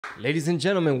Ladies and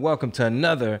gentlemen, welcome to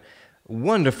another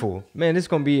wonderful, man, this is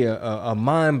going to be a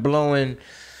mind-blowing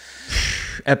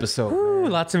episode. Ooh,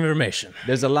 lots of information.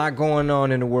 There's a lot going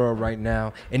on in the world right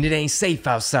now, and it ain't safe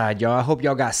outside, y'all. I hope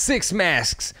y'all got 6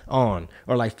 masks on,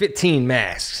 or like 15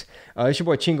 masks. It's your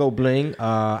boy Chingo Bling.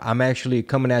 I'm actually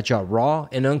coming at y'all raw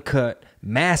and uncut,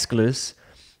 maskless.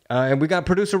 And we got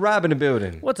producer Rob in the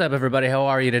building. What's up, everybody? How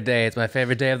are you today? It's my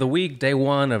favorite day of the week, day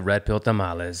 1 of Red Pill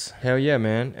Tamales. Hell yeah,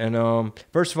 man. And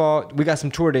first of all, we got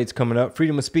some tour dates coming up.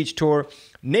 Freedom of Speech Tour,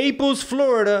 Naples,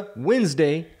 Florida,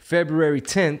 Wednesday, February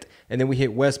 10th. And then we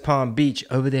hit West Palm Beach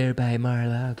over there by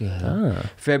Mar-a-Lago.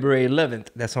 February 11th.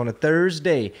 That's on a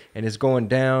Thursday. And it's going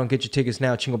down. Get your tickets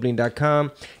now,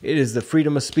 chingobling.com. It is the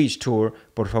Freedom of Speech Tour.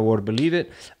 Por favor, believe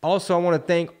it. Also, I want to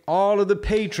thank all of the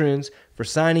patrons for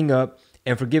signing up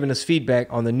and for giving us feedback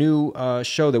on the new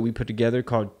show that we put together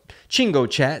called Chingo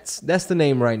Chats. That's the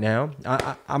name right now.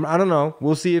 I don't know.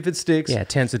 We'll see if it sticks. Yeah,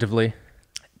 tentatively.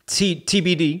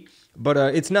 TBD. But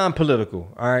it's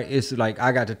non-political, all right? It's like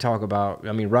I got to talk about,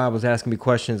 Rob was asking me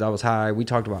questions. I was high. We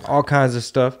talked about all kinds of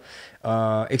stuff,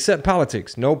 except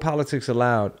politics. No politics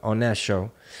allowed on that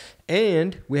show.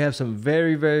 And we have some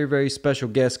very, very, very special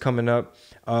guests coming up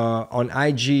on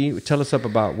IG. Tell us up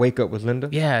about Wake Up with Linda.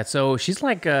 Yeah, so she's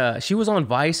like, she was on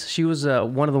Vice. She was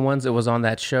one of the ones that was on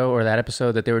that show or that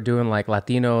episode that they were doing like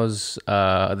Latinos,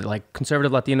 like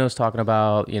conservative Latinos talking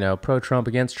about, you know, pro-Trump,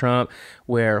 against Trump,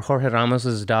 where Jorge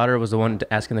Ramos' daughter was the one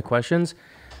asking the questions.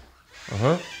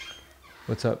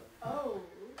 What's up? Oh.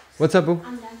 What's up, boo?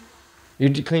 I'm done.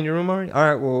 You clean your room already? All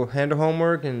right, well, handle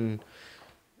homework and...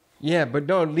 Yeah, but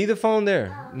don't leave the phone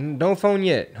there. Don't phone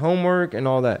yet. Homework and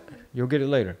all that. You'll get it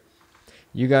later.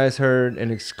 You guys heard an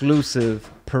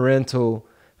exclusive parental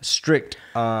strict,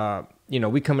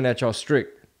 we coming at y'all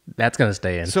strict. That's going to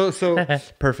stay in. So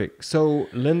perfect. So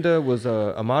Linda was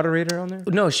a moderator on there?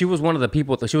 No, she was one of the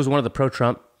people. She was one of the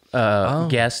pro-Trump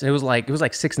guests. It was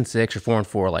like 6 and 6 or 4 and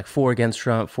 4, like 4 against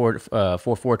Trump, 4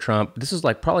 for Trump. This was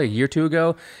like probably a year or 2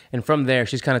 ago, and from there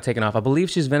she's kind of taken off. I believe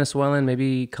she's Venezuelan,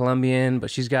 maybe Colombian, but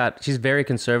she's very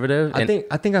conservative. I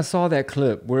think I saw that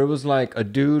clip where it was like a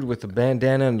dude with a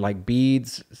bandana and like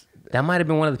beads. That might have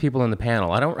been one of the people in the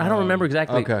panel. I don't remember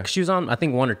exactly. Okay. She was on, I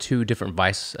think, 1 or 2 different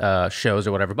Vice shows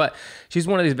or whatever. But she's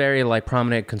one of these very like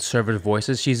prominent conservative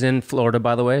voices. She's in Florida,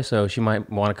 by the way, so she might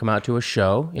want to come out to a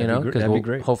show. Because that'd be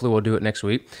great. Hopefully we'll do it next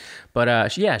week.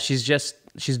 But yeah,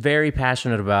 she's very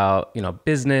passionate about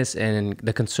business and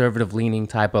the conservative leaning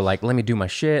type of like, let me do my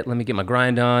shit, let me get my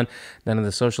grind on, none of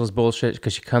the socialist bullshit,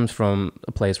 because she comes from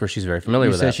a place where she's very familiar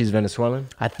with that. You said she's Venezuelan?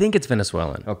 I think it's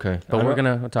Venezuelan. Okay. But we're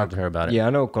going to talk to her about it. Yeah, I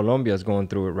know Colombia's going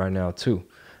through it right now too.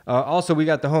 Also, we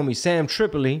got the homie Sam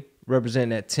Tripoli representing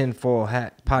that Tinfoil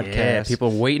Hat podcast. Yeah, people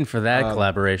are waiting for that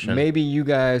collaboration. Maybe you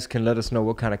guys can let us know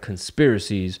what kind of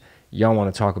conspiracies y'all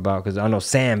want to talk about, because I know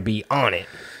Sam be on it.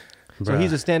 So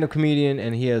he's a stand-up comedian,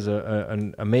 and he has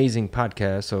an amazing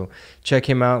podcast. So check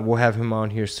him out. We'll have him on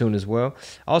here soon as well.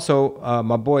 Also,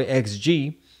 my boy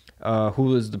XG,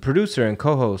 who is the producer and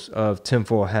co-host of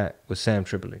Tinfoil Hat with Sam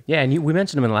Tripoli. Yeah, and we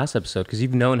mentioned him in the last episode because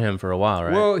you've known him for a while,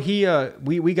 right? Well,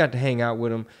 we got to hang out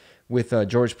with him with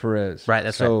George Perez. Right,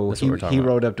 that's right. That's what we're talking he about.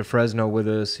 rode up to Fresno with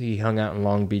us. He hung out in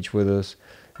Long Beach with us,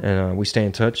 and we stay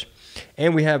in touch.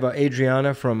 And we have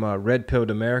Adriana from Red Pilled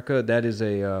America. That is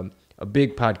a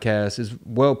big podcast. Is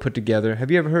well put together.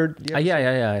 Have you ever heard?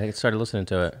 Yeah. I started listening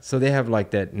to it. So they have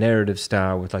like that narrative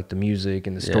style with like the music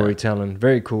and the storytelling.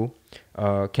 Very cool.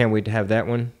 Can't wait to have that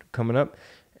one coming up.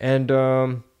 And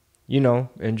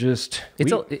and just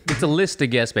it's a list of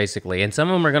guests basically, and some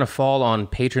of them are going to fall on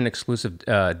patron exclusive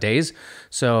days.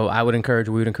 So we would encourage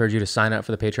you to sign up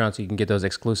for the Patreon so you can get those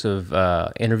exclusive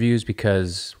interviews,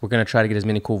 because we're going to try to get as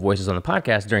many cool voices on the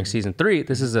podcast during season 3.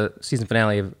 This is a season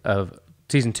finale of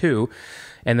season 2,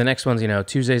 and the next one's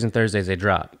Tuesdays and Thursdays they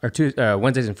drop, or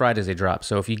Wednesdays and Fridays they drop.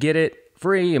 So if you get it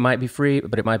free, it might be free,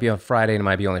 but it might be on Friday, and it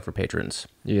might be only for patrons.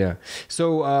 Yeah.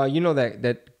 So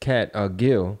that cat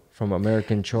Gil from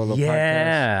American Cholo podcast.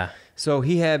 Yeah. So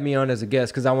he had me on as a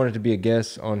guest because I wanted to be a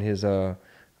guest on his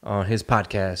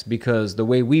podcast, because the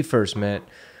way we first met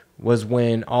was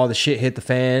when all the shit hit the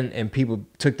fan and people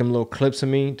took them little clips of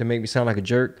me to make me sound like a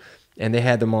jerk, and they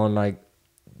had them on like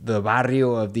the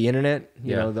barrio of the internet,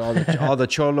 all the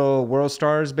Cholo world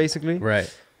stars basically.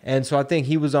 Right. And so I think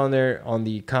he was on there on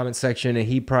the comment section, and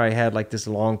he probably had like this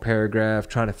long paragraph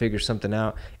trying to figure something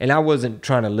out. And I wasn't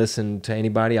trying to listen to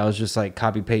anybody. I was just like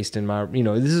copy pasting my,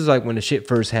 this is like when the shit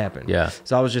first happened. Yeah.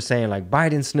 So I was just saying like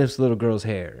Biden sniffs little girl's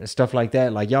hair and stuff like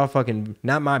that. Like y'all fucking,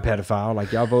 not my pedophile.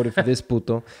 Like y'all voted for this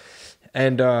puto.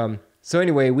 And so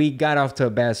anyway, we got off to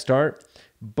a bad start,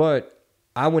 but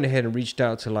I went ahead and reached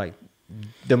out to like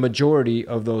the majority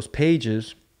of those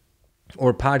pages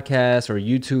or podcasts or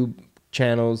YouTube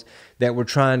channels that were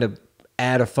trying to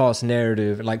add a false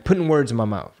narrative, like putting words in my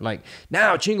mouth. Like,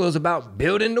 now Chingo's about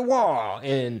building the wall,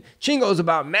 and Chingo's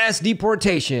about mass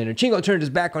deportation, or Chingo turned his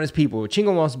back on his people,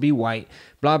 Chingo wants to be white,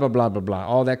 blah, blah, blah, blah, blah,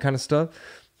 all that kind of stuff.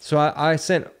 So I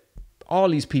sent all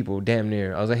these people damn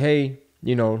near. I was like, hey,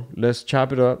 you know, let's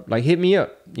chop it up. Like, hit me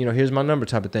up. You know, here's my number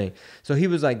type of thing. So he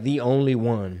was like the only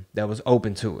one that was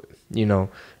open to it, you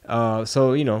know.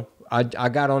 So, you know, I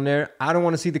got on there. I don't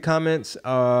want to see the comments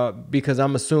because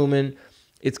I'm assuming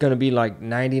it's going to be like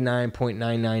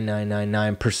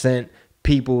 99.99999%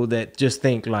 people that just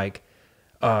think like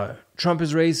Trump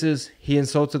is racist, he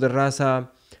insulted the raza,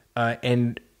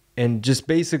 and just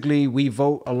basically we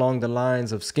vote along the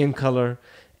lines of skin color,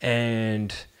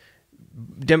 and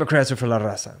Democrats are for la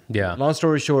raza. Yeah. Long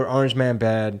story short, orange man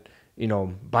bad. You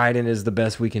know, Biden is the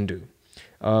best we can do.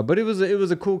 But it was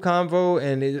a cool convo,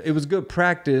 and it was good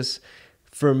practice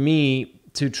for me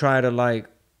to try to like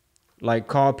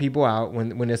call people out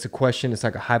when it's a question. It's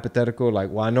like a hypothetical. Like,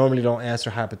 well, I normally don't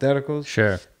answer hypotheticals.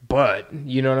 Sure. But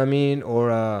you know what I mean?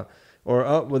 Or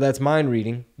well, that's mind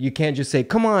reading. You can't just say,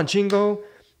 come on, Chingo.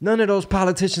 None of those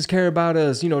politicians care about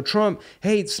us. You know, Trump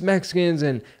hates Mexicans,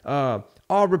 and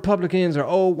all Republicans are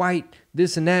old white,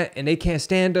 this and that, and they can't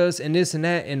stand us, and this and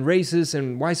that, and racist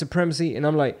and white supremacy. And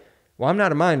I'm like, well, I'm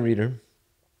not a mind reader.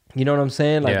 You know what I'm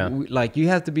saying? Like, yeah. Like you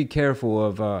have to be careful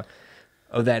of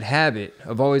that habit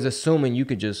of always assuming you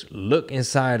could just look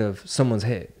inside of someone's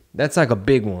head. That's like a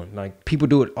big one. Like, people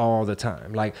do it all the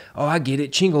time. Like, oh, I get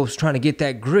it. Chingo's trying to get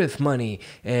that grift money,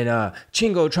 and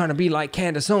Chingo trying to be like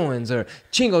Candace Owens, or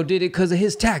Chingo did it because of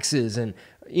his taxes. And,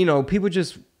 you know, people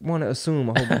just want to assume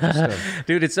a whole bunch of stuff.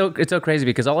 Dude, it's so crazy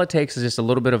because all it takes is just a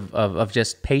little bit of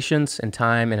just patience and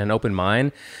time and an open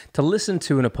mind to listen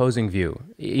to an opposing view.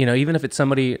 You know, even if it's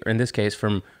somebody, in this case,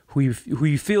 from who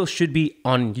you feel should be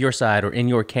on your side or in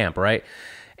your camp, right?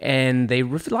 And a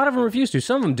lot of them refuse to.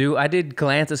 Some of them do. I did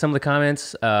glance at some of the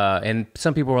comments, and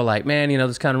some people were like, man, you know,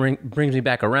 this kind of brings me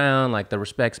back around, like the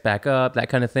respect's back up, that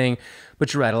kind of thing.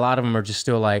 But you're right. A lot of them are just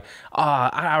still like,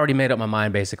 I already made up my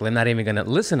mind, basically. I'm not even going to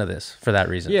listen to this for that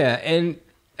reason. Yeah, and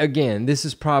again, this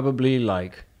is probably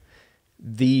like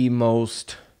the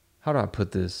most, how do I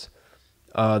put this?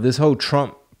 This whole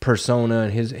Trump persona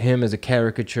and him as a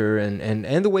caricature,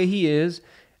 and the way he is,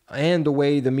 and the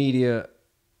way the media,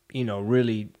 you know,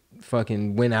 really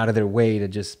fucking went out of their way to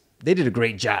just, they did a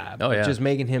great job. Oh, yeah. Just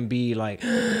making him be like,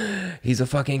 he's a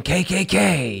fucking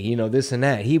KKK, you know, this and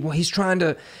that. He's trying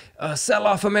to sell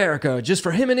off America just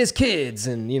for him and his kids.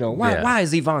 And, you know, why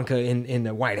is Ivanka in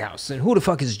the White House? And who the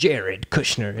fuck is Jared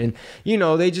Kushner? And, you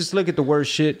know, they just look at the worst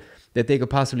shit that they could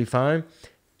possibly find.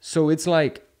 So it's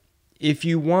like, if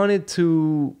you wanted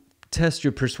to test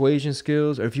your persuasion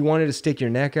skills, or if you wanted to stick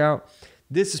your neck out,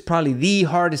 this is probably the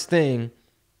hardest thing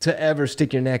to ever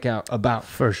stick your neck out about.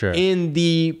 For sure. In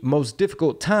the most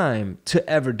difficult time to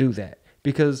ever do that.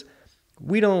 Because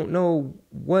we don't know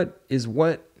what is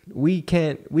what. We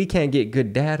can't get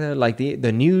good data. Like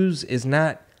the news is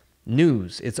not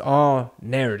news. It's all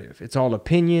narrative. It's all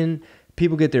opinion.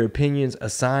 People get their opinions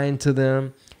assigned to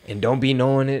them and don't be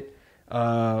knowing it.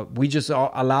 A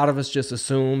lot of us just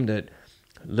assume that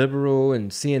Liberal and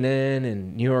CNN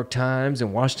and New York Times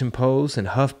and Washington Post and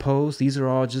HuffPost, these are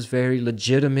all just very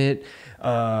legitimate,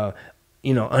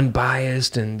 you know,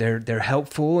 unbiased, and they're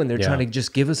helpful, and they're trying to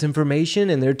just give us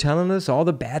information, and they're telling us all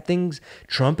the bad things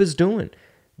Trump is doing.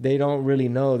 They don't really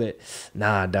know that,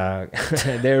 nah, dog,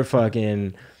 they're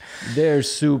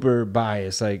super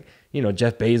biased. Like, you know,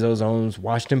 Jeff Bezos owns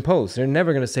Washington Post. They're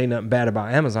never going to say nothing bad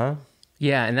about Amazon.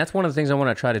 Yeah, and that's one of the things I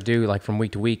want to try to do, like from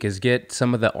week to week, is get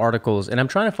some of the articles, and I'm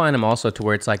trying to find them also to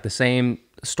where it's like the same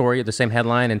story, the same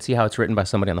headline, and see how it's written by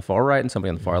somebody on the far right and somebody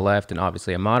on the far left, and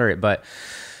obviously a moderate. But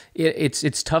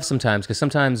it's tough sometimes, because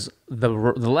sometimes the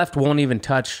left won't even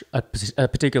touch a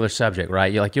particular subject,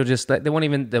 right?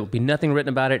 There'll be nothing written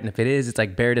about it, and if it is, it's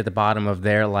like buried at the bottom of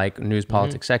their like news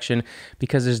politics section,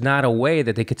 because there's not a way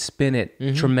that they could spin it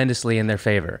tremendously in their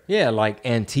favor. Yeah, like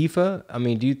Antifa. I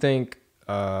mean, do you think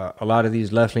a lot of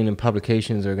these left-leaning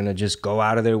publications are going to just go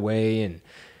out of their way and,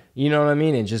 you know what I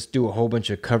mean, and just do a whole bunch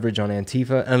of coverage on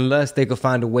Antifa, unless they could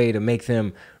find a way to make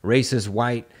them racist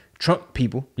white Trump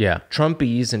people,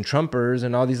 Trumpies and Trumpers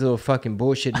and all these little fucking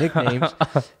bullshit nicknames.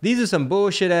 These are some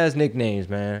bullshit ass nicknames,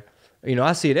 man. You know,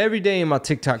 I see it every day in my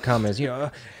TikTok comments. You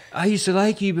know, I used to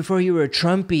like you before you were a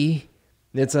Trumpy.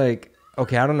 It's like,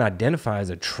 okay, I don't identify as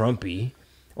a Trumpy.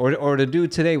 Or the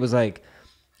dude today was like,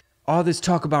 all this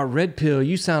talk about red pill,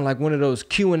 you sound like one of those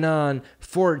QAnon,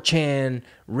 4chan,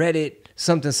 Reddit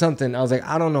something something. I was like,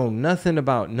 I don't know nothing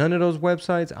about none of those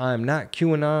websites. I am not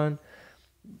QAnon.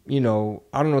 You know,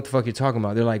 I don't know what the fuck you're talking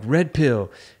about. They're like, red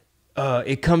pill.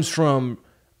 It comes from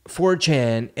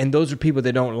 4chan, and those are people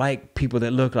that don't like people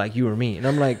that look like you or me. And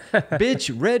I'm like,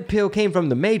 bitch, red pill came from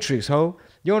the Matrix, ho.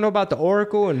 You don't know about the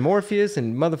Oracle and Morpheus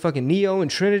and motherfucking Neo and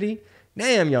Trinity?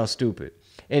 Damn, y'all stupid.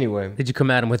 Anyway. Did you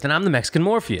come at him with, and I'm the Mexican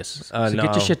Morpheus? So No.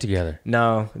 get your shit together.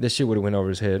 No, this shit would have went over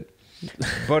his head.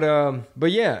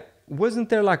 But yeah, wasn't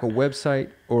there like a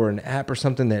website or an app or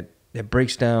something that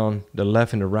breaks down the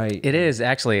left and the right? It is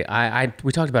actually.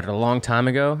 We talked about it a long time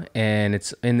ago, and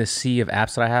it's in the sea of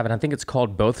apps that I have, and I think it's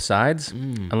called Both Sides,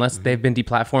 unless they've been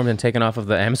deplatformed and taken off of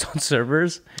the Amazon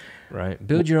servers. Right.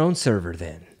 Build your own server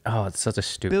then. Oh, it's such a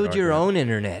stupid. Build your own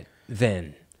internet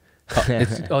then.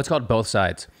 It's called Both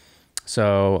Sides.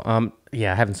 So,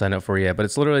 yeah, I haven't signed up for it yet, but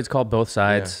it's called Both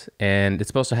Sides, and it's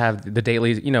supposed to have the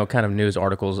daily, kind of news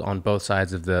articles on both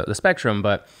sides of the spectrum.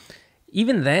 But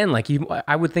even then, like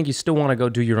I would think you still want to go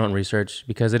do your own research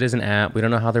because it is an app. We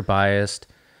don't know how they're biased.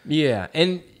 Yeah,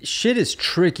 and shit is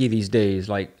tricky these days,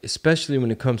 like especially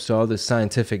when it comes to all this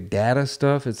scientific data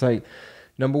stuff. It's like,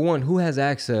 number one, who has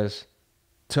access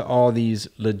to all these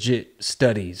legit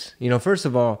studies? First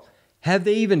of all, have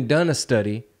they even done a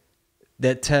study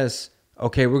that tests,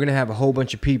 okay, we're going to have a whole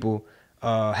bunch of people,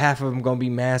 half of them going to be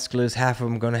maskless, half of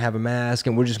them going to have a mask,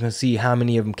 and we're just going to see how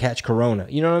many of them catch corona.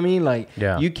 You know what I mean? Like,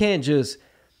 you can't just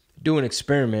do an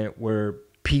experiment where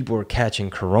people are catching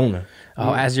corona.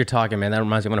 Oh, as you're talking, man, that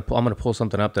reminds me. I'm gonna pull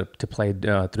something up to play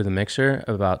through the mixer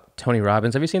about Tony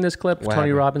Robbins. Have you seen this clip?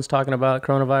 Tony Robbins talking about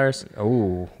coronavirus.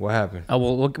 Oh, what happened? Oh,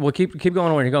 well, we'll keep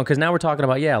going where you're going because now we're talking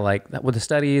about like with the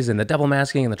studies and the double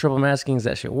masking and the triple maskings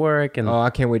that should work. And I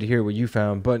can't wait to hear what you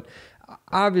found. But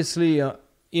obviously,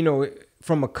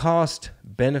 from a cost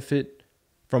benefit,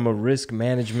 from a risk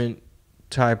management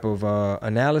type of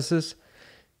analysis.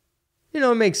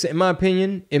 It makes, in my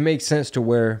opinion, it makes sense to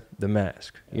wear the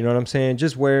mask. You know what I'm saying?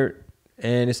 Just wear it,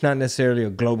 and it's not necessarily a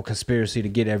global conspiracy to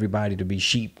get everybody to be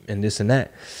sheep and this and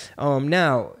that.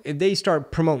 Now, if they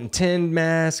start promoting 10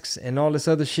 masks and all this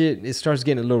other shit, it starts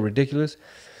getting a little ridiculous.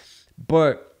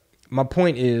 But my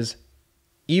point is,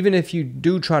 even if you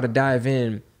do try to dive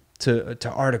in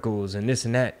to articles and this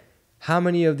and that, how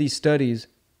many of these studies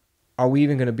are we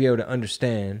even going to be able to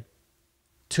understand?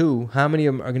 Two, how many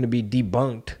of them are going to be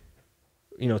debunked?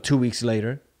 2 weeks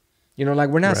later, like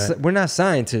we're not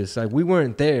scientists. Like we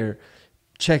weren't there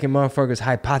checking motherfuckers'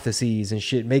 hypotheses and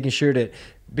shit, making sure that,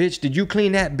 bitch, did you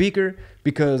clean that beaker?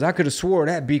 Because I could have swore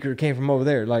that beaker came from over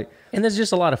there. Like, and there's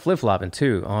just a lot of flip-flopping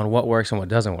too on what works and what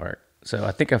doesn't work. So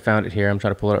I think I found it here. I'm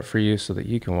trying to pull it up for you so that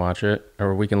you can watch it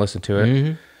or we can listen to it.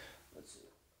 Mm-hmm.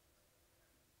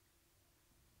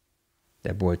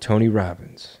 That boy Tony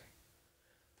Robbins.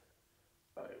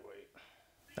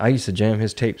 I used to jam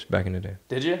his tapes back in the day.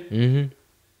 Did you?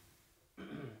 Mm-hmm.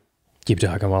 Keep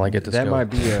talking while I get this.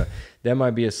 That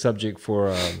might be a subject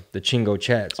for the Chingo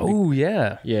chats. Oh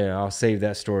yeah. Yeah, I'll save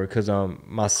that story because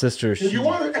my sister. If you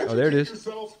want to educate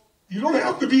yourself, you don't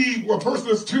have to be a person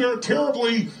that's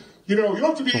terribly. You don't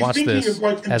have to be thinking in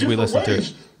different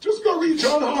ways. Just go read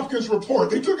John Hopkins' report.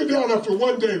 They took it down after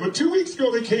one day, but 2 weeks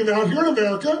ago they came out here in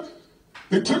America.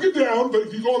 They took it down, but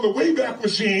if you go on the Wayback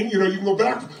Machine, you can go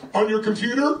back on your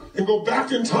computer and go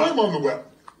back in time on the web.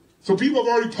 So people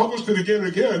have already published it again and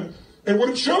again. And what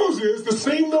it shows is the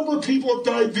same number of people have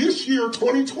died this year,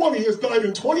 2020, has died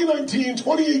in 2019,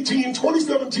 2018,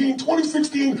 2017,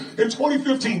 2016, and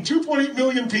 2015. 2.8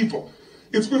 million people.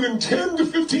 It's within 10 to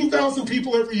 15,000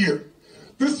 people every year.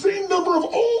 The same number of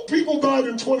old people died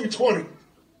in 2020.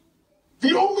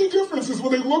 The only difference is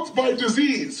when they looked by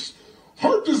disease.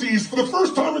 Heart disease, for the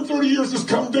first time in 30 years, has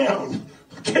come down.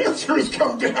 Cancer has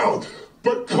come down.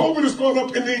 But COVID has gone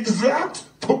up in the exact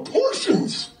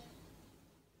proportions.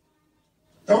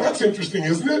 Now that's interesting,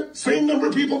 isn't it? Same number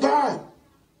of people died.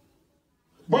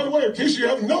 By the way, in case you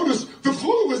haven't noticed, the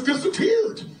flu has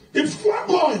disappeared. It's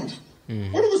flatlined.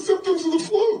 What are the symptoms of the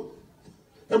flu?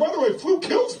 And by the way, flu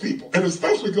kills people, and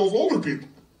especially kills older people.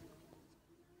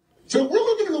 So we're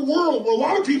living in a world where a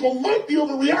lot of people might be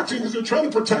overreacting because they're trying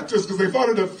to protect us because they thought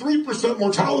at a 3%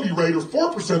 mortality rate or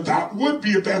 4%, that would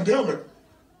be a pandemic.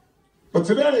 But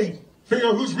today, depending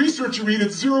on whose research you read,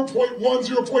 it's 0.1,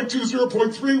 0.2,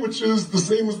 0.3, which is the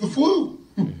same as the flu.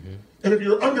 And if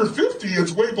you're under 50,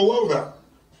 it's way below that.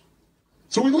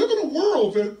 So we live in a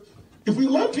world that if we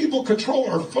let people control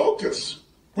our focus,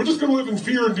 we're just going to live in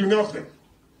fear and do nothing.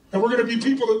 And we're going to be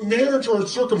people that manage our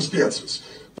circumstances.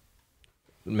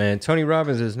 Man, Tony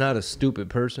Robbins is not a stupid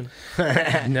person.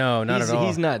 No, not at all.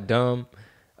 He's not dumb.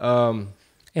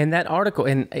 And that article,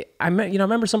 and I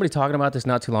remember somebody talking about this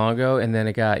not too long ago, and then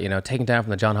it got, taken down from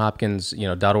the John Hopkins,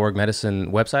 .org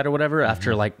medicine website or whatever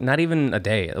after like not even a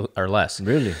day or less.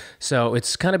 Really? So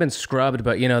it's kind of been scrubbed,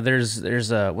 but there's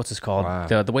what's this called? Wow.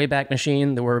 The Wayback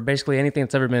Machine, where basically anything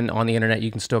that's ever been on the internet,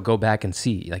 you can still go back and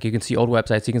see. Like you can see old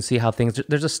websites, you can see how things.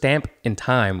 There's a stamp in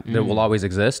time that will always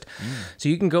exist, so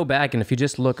you can go back, and if you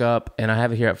just look up, and I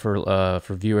have it here for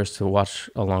viewers to watch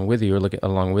along with you or look at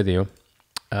along with you.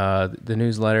 The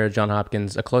newsletter, John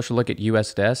Hopkins, a closer look at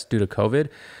U.S. deaths due to COVID.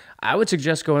 I would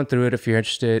suggest going through it if you're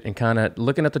interested and kind of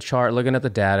looking at the chart, looking at the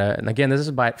data. And again, this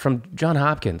is from John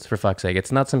Hopkins, for fuck's sake.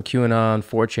 It's not some QAnon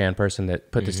 4chan person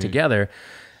that put this together.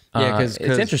 Yeah, because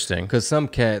it's interesting. Because some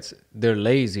cats, they're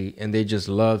lazy and they just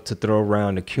love to throw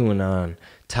around the QAnon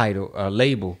title,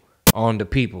 label on the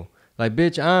people. Like,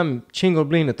 bitch, I'm Chingo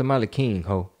Bling, the Tamales King,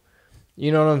 ho.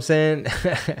 You know what I'm saying?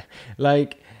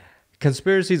 Like,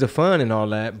 conspiracies are fun and all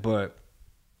that, but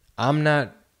I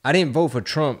didn't vote for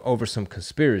Trump over some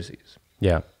conspiracies.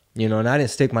 Yeah. And I didn't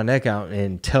stick my neck out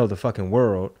and tell the fucking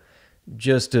world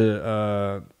just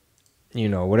to,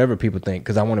 whatever people think,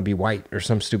 because I want to be white or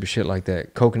some stupid shit like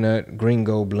that. Coconut,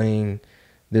 gringo, bling,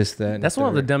 this, that. That's one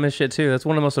of the dumbest shit, too. That's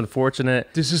one of the most unfortunate.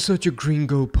 This is such a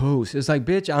gringo post. It's like,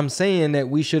 bitch, I'm saying that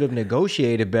we should have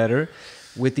negotiated better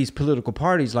with these political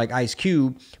parties like Ice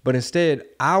Cube, but instead,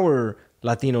 our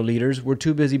Latino leaders were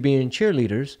too busy being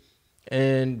cheerleaders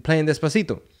and playing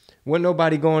Despacito. Wasn't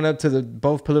nobody going up to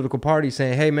both political parties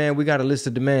saying, hey, man, we got a list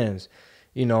of demands.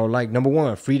 Like, number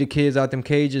one, free the kids out them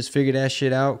cages, figure that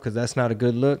shit out, because that's not a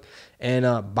good look. And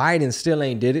Biden still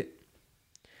ain't did it.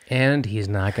 And he's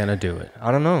not going to do it.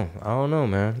 I don't know,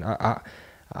 man.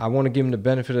 I want to give him the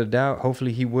benefit of the doubt.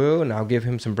 Hopefully he will, and I'll give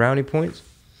him some brownie points.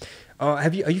 Are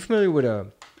you familiar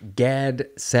with Gad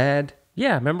Saad?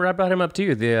 Yeah, remember I brought him up to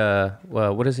you. The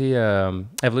what is he?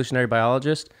 Evolutionary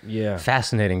biologist. Yeah,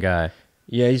 fascinating guy.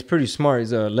 Yeah, he's pretty smart.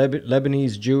 He's a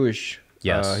Lebanese Jewish.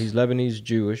 Yes, he's Lebanese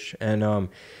Jewish. And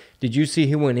did you see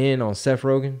he went in on Seth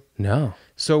Rogen? No.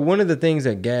 So one of the things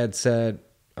that Gad Saad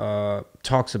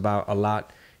talks about a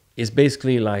lot is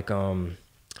basically like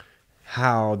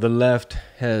how the left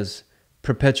has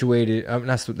perpetuated.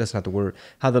 That's not the word.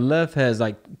 How the left has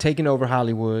like taken over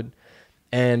Hollywood.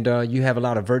 And you have a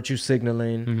lot of virtue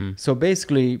signaling. Mm-hmm. So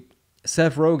basically,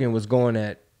 Seth Rogen was going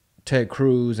at Ted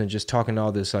Cruz and just talking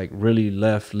all this like really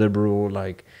left liberal,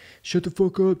 like, shut the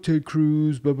fuck up, Ted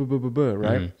Cruz, blah, blah, blah, blah, blah,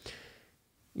 right?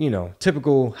 Mm-hmm.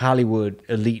 Typical Hollywood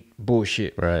elite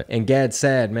bullshit. Right. And Gad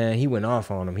Saad, man, he went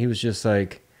off on him. He was just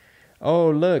like, oh,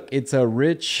 look, it's a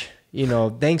rich,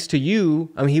 thanks to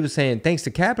you. I mean, he was saying, thanks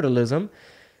to capitalism,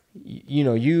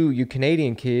 you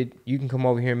Canadian kid, you can come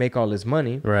over here and make all this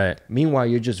money. Right. Meanwhile,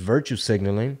 you're just virtue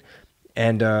signaling.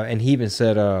 And he even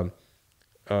said,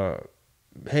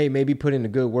 hey, maybe put in a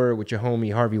good word with your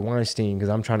homie Harvey Weinstein, because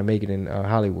I'm trying to make it in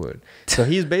Hollywood. So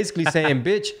he's basically saying,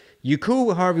 bitch, you cool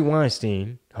with Harvey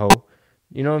Weinstein, ho.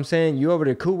 You know what I'm saying? You over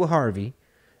there cool with Harvey.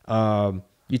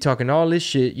 You talking all this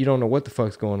shit. You don't know what the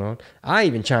fuck's going on. I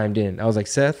even chimed in. I was like,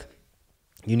 Seth,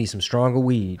 you need some stronger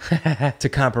weed to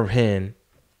comprehend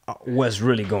what's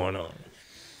really going on.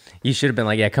 You should have been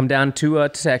like, yeah, come down to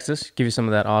Texas, give you some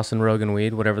of that Austin Rogan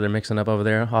weed, whatever they're mixing up over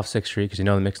there off 6th Street, because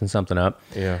they're mixing something up.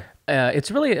 Yeah.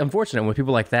 It's really unfortunate when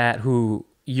people like that, who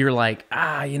you're like,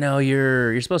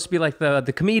 you're supposed to be like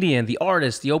the comedian, the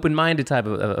artist, the open-minded type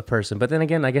of person. But then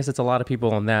again, I guess it's a lot of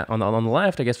people on the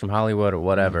left, I guess from Hollywood or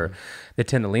whatever, that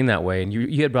tend to lean that way. And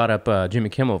you had brought up Jimmy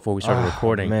Kimmel before we started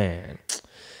recording. Man.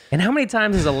 And how many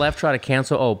times has the left tried to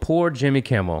cancel, poor Jimmy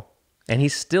Kimmel? And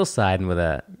he's still siding with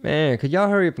that. Man, could y'all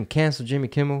hurry up and cancel Jimmy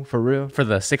Kimmel for real? For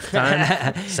the 6th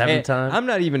time? 7th time? I'm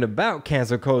not even about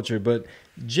cancel culture, but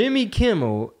Jimmy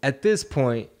Kimmel, at this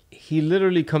point, he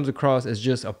literally comes across as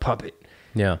just a puppet.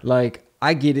 Yeah. Like,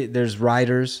 I get it. There's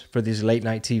writers for these late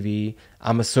night TV.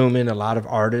 I'm assuming a lot of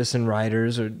artists and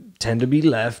writers tend to be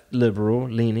left, liberal,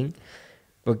 leaning.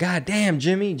 But goddamn,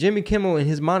 Jimmy Kimmel in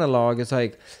his monologue is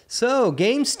like, so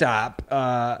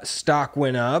GameStop stock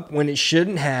went up when it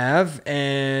shouldn't have,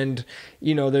 and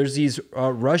there's these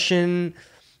Russian,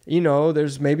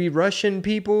 there's maybe Russian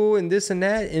people and this and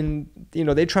that, and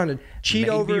they're trying to cheat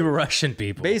over Russian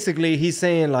people. Basically, he's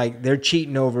saying like they're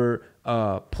cheating over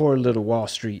poor little Wall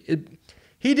Street.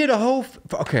 He did a whole.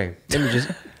 Okay,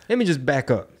 let me just back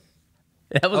up.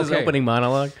 That was his opening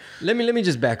monologue. Let me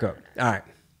just back up. All right.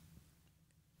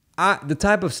 The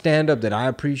type of stand-up that I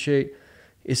appreciate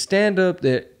is stand-up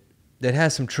that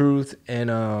has some truth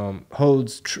and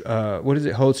holds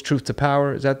truth to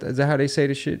power. Is that how they say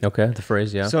this shit? Okay, the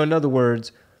phrase, yeah. So in other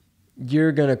words,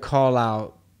 you're gonna call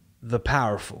out the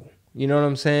powerful. You know what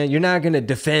I'm saying? You're not gonna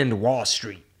defend Wall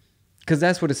Street, because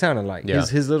that's what it sounded like. Yeah.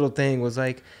 His little thing was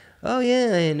like, oh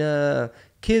yeah, and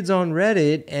kids on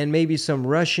Reddit and maybe some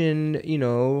Russian,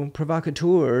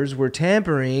 provocateurs were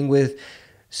tampering with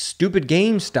stupid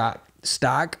GameStop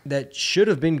stock that should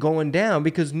have been going down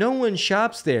because no one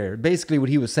shops there. Basically what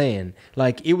he was saying.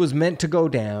 Like, it was meant to go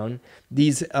down.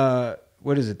 These,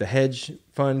 the hedge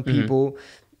fund people,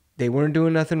 they weren't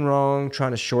doing nothing wrong,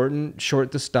 trying to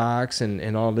short the stocks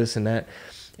and all this and that.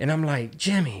 And I'm like,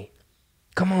 Jimmy,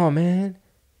 come on, man.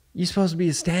 You're supposed to be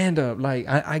a stand-up. Like,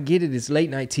 I get it. It's late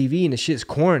night TV and the shit's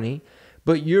corny,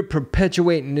 but you're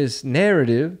perpetuating this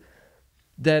narrative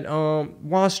that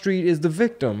Wall Street is the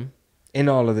victim in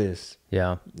all of this.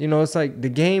 Yeah. It's like the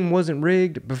game wasn't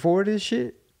rigged before this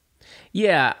shit.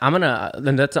 Yeah,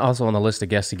 then that's also on the list of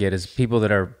guests to get is people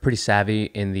that are pretty savvy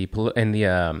in the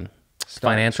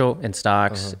financial and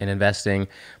stocks and investing,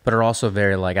 but are also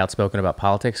very like outspoken about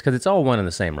politics because it's all one and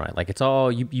the same, right? Like it's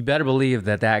all, you better believe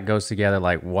that goes together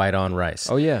like white on rice.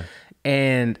 Oh yeah.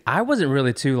 And I wasn't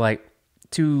really too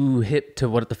hip to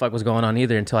what the fuck was going on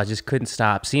either until I just couldn't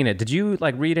stop seeing it. Did you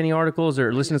like read any articles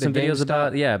or listen to some videos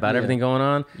about everything going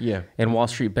on? Yeah. And Wall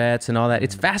Street bets and all that.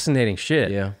 It's fascinating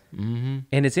shit. Yeah.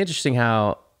 And it's interesting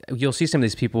how you'll see some of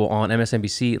these people on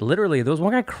MSNBC. Literally, there was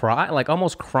one guy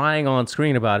almost crying on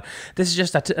screen about this is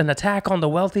just an attack on the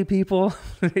wealthy people.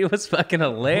 It was fucking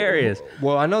hilarious.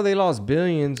 Well, I know they lost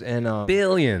billions and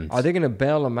billions. Are they gonna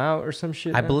bail them out or some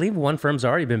shit? I believe one firm's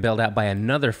already been bailed out by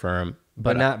another firm,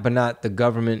 but not the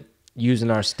government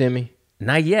using our stimmy.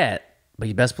 Not yet, but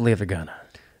you best believe they're gonna.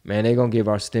 Man, they're gonna give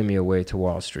our stimmy away to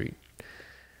Wall Street.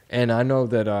 And I know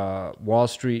that Wall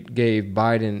Street gave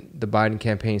the Biden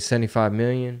campaign $75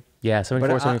 million. Yeah,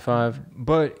 75.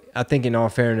 But I think in all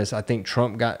fairness, I think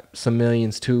Trump got some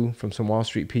millions too from some Wall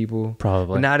Street people.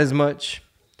 Probably. But not as much.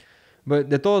 But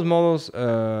de todos modos,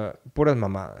 puras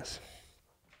mamadas.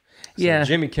 Yeah. So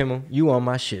Jimmy Kimmel, you on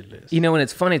my shit list. And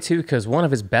it's funny too, because one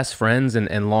of his best friends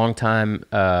and longtime,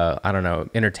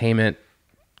 entertainment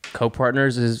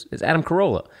co-partners is Adam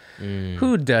Carolla,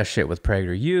 who does shit with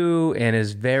PragerU and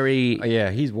is very...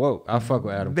 he's woke. I fuck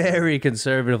with Adam. Very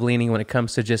conservative leaning when it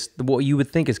comes to just what you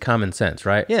would think is common sense,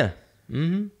 right? Yeah.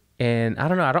 Mm-hmm. And I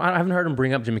don't know. I haven't heard him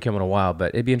bring up Jimmy Kimmel in a while,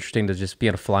 but it'd be interesting to just be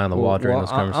a fly on the wall during those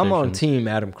conversations. I'm on team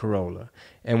Adam Carolla.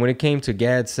 And when it came to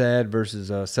Gad Sad versus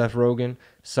Seth Rogen,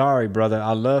 sorry, brother.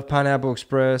 I love Pineapple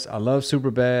Express. I love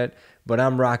Superbad, but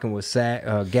I'm rocking with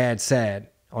Gad Sad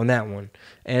on that one.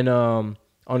 And on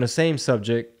the same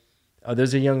subject,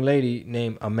 there's a young lady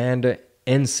named Amanda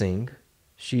Ensing.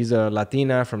 She's a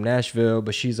Latina from Nashville,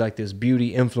 but she's like this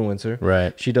beauty influencer.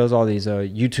 Right. She does all these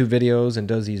YouTube videos and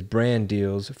does these brand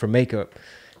deals for makeup.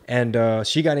 And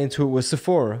she got into it with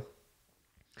Sephora.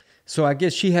 So I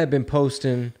guess she had been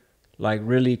posting like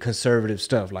really conservative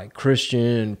stuff, like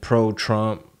Christian,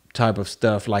 pro-Trump type of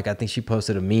stuff. Like I think she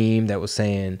posted a meme that was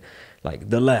saying like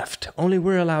the left, only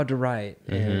we're allowed to write.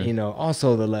 And,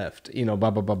 also the left, blah, blah,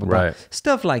 blah, blah, right. blah.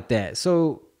 Stuff like that.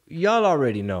 So y'all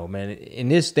already know, man, in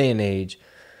this day and age,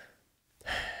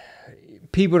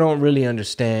 people don't really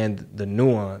understand the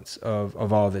nuance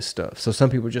of all this stuff. So some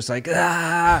people are just like,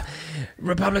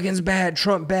 Republicans bad,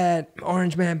 Trump bad,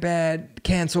 Orange Man bad,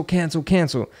 cancel, cancel,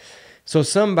 cancel. So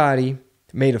somebody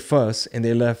made a fuss and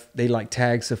they like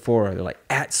tagged Sephora. They're like,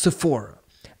 at Sephora.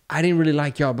 I didn't really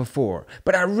like y'all before,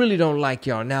 but I really don't like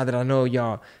y'all now that I know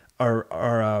y'all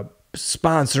are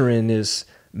sponsoring this,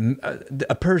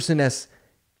 a person that's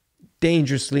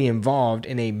dangerously involved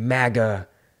in a MAGA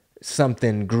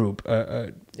something group.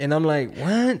 And I'm like,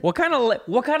 what? What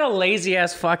kind of lazy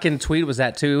ass fucking tweet was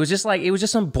that too? It was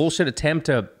just some bullshit attempt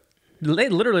to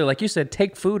literally, like you said,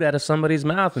 take food out of somebody's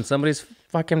mouth and somebody's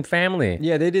fucking family.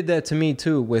 Yeah, they did that to me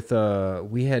too with,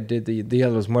 we did the Dia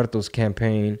de los Muertos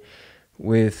campaign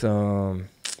with Modelo.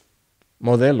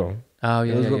 Oh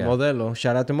yeah, it was with yeah. Modelo.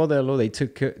 Shout out to Modelo.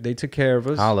 They took care of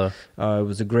us. Holla. It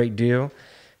was a great deal.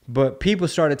 But people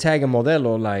started tagging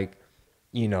Modelo like,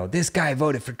 this guy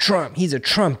voted for Trump. He's a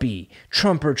Trumpy,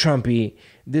 Trumpy,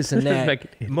 this and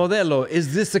that. Modelo,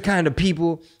 is this the kind of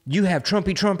people you have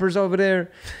Trumpers over there?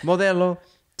 Modelo,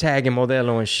 tagging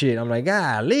Modelo and shit. I'm like,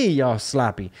 golly, y'all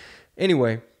sloppy.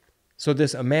 Anyway, so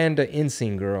this Amanda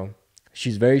Ensing girl,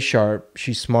 she's very sharp.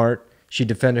 She's smart. She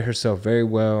defended herself very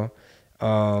well.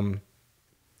 And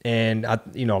a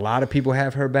lot of people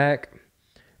have her back.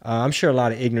 I'm sure a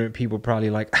lot of ignorant people probably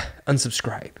like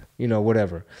unsubscribe,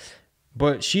 whatever.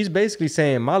 But she's basically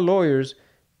saying my lawyers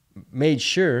made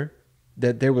sure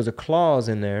that there was a clause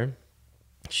in there.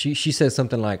 She said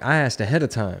something like, I asked ahead of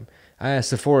time. I asked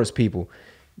Sephora's people,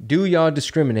 do y'all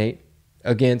discriminate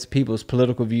against people's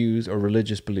political views or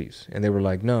religious beliefs? And they were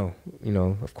like, no,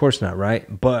 of course not,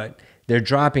 right? But They're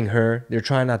dropping her. They're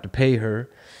trying not to pay her.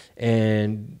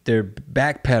 And they're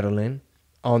backpedaling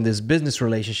on this business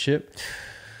relationship.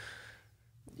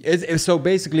 So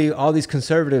basically, all these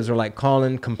conservatives are like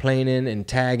calling, complaining, and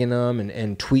tagging them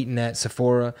and tweeting at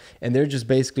Sephora. And they're just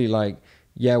basically like,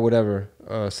 yeah, whatever.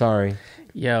 Sorry.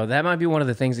 Yo, that might be one of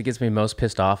the things that gets me most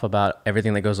pissed off about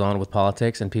everything that goes on with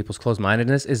politics and people's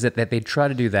closed-mindedness is that they try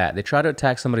to do that. They try to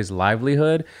attack somebody's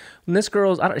livelihood. When this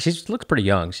girl's, she looks pretty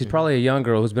young. She's probably a young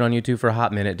girl who's been on YouTube for a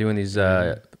hot minute doing these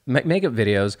makeup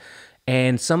videos.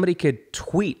 And somebody could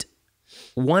tweet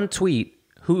one tweet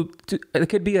it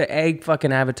could be an egg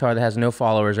fucking avatar that has no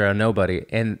followers or a nobody,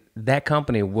 and that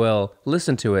company will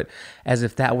listen to it as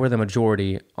if that were the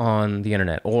majority on the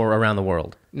internet or around the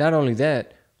world. Not only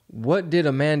that, what did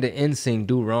Amanda Ensing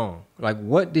do wrong? Like,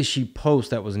 what did she post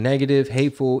that was negative,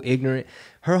 hateful, ignorant?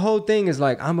 Her whole thing is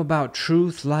like, I'm about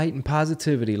truth, light, and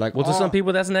positivity. Like, well, to some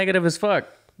people, that's negative as fuck.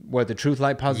 What, the truth,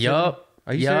 light, positivity? Yup.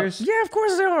 Are you serious? Yeah, of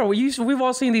course they are. We've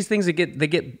all seen these things that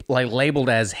get like labeled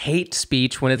as hate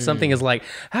speech when it's something is like,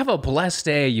 have a blessed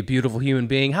day, you beautiful human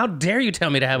being. How dare you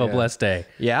tell me to have a blessed day?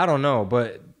 Yeah, I don't know.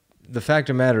 But the fact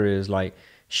of the matter is, like,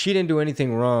 she didn't do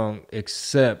anything wrong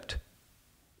except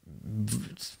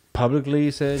publicly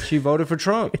said she voted for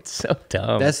Trump. It's so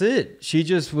dumb. That's it. She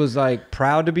just was like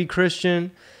proud to be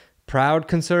Christian, proud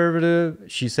conservative.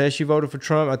 She said she voted for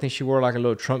Trump. I think she wore like a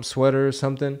little Trump sweater or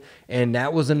something. And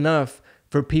that was enough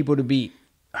for people to be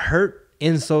hurt,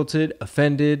 insulted,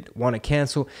 offended, want to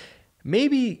cancel.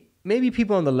 Maybe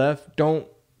people on the left don't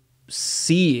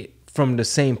see it from the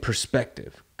same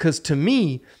perspective. Because to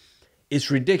me,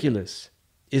 it's ridiculous.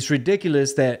 It's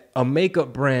ridiculous that a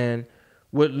makeup brand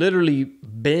would literally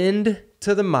bend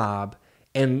to the mob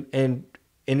and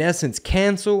in essence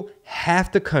cancel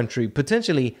half the country,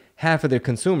 potentially half of their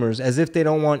consumers, as if they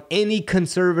don't want any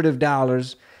conservative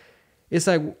dollars. It's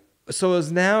like, so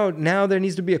is now there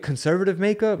needs to be a conservative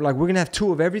makeup? Like, we're gonna have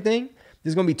two of everything?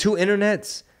 There's gonna be two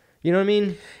internets? You know what I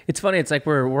mean? It's funny. It's like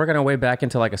we're working our way back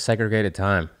into like a segregated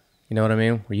time. You know what I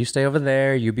mean? Where you stay over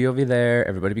there, you be over there,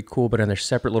 everybody be cool, but in their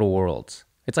separate little worlds.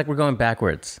 It's like we're going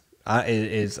backwards.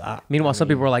 Meanwhile, some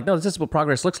people are like, no, this is what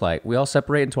progress looks like. We all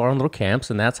separate into our own little camps,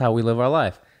 and that's how we live our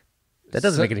life. That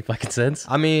doesn't make any fucking sense.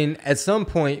 I mean, at some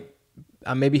point,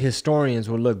 maybe historians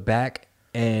will look back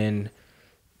and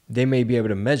they may be able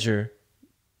to measure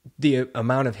the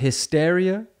amount of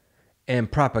hysteria and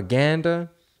propaganda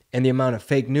and the amount of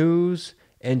fake news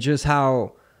and just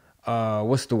how,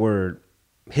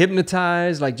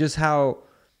 hypnotized, like just how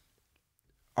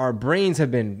our brains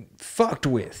have been fucked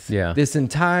with. Yeah. This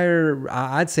entire,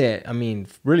 I'd say, I mean,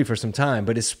 really for some time,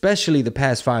 but especially the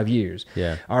past 5 years.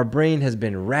 Yeah. Our brain has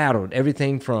been rattled.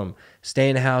 Everything from stay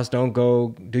in the house, don't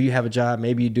go, do you have a job?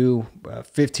 Maybe you do.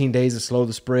 15 days to slow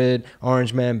the spread,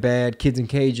 Orange Man bad, kids in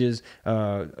cages,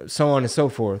 so on and so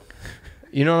forth.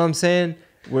 You know what I'm saying?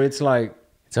 Where it's like,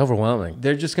 it's overwhelming.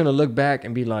 They're just going to look back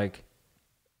and be like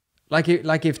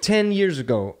if 10 years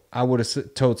ago, I would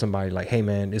have told somebody like, hey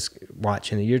man,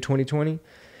 watch in the year 2020,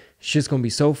 shit's going to be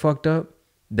so fucked up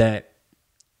that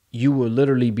you will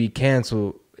literally be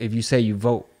canceled if you say you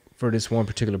vote for this one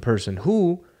particular person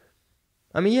who,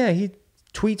 I mean, yeah, he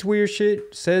tweets weird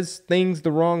shit, says things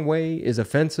the wrong way, is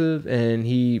offensive, and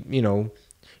he, you know,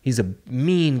 he's a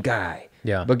mean guy.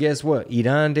 Yeah. But guess what?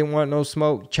 Iran didn't want no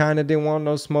smoke. China didn't want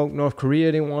no smoke. North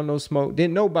Korea didn't want no smoke.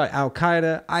 Didn't nobody.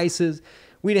 Al-Qaeda, ISIS.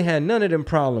 We didn't have none of them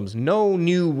problems. No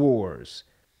new wars.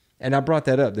 And I brought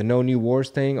that up, the no new wars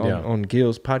thing on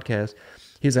Gil's podcast.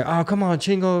 He's like, oh, come on,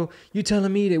 Chingo. You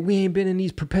telling me that we ain't been in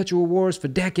these perpetual wars for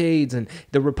decades and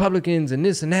the Republicans and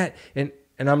this and that. And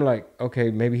I'm like, okay,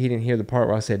 maybe he didn't hear the part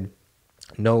where I said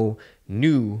no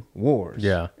new wars.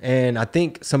 Yeah. And I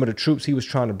think some of the troops he was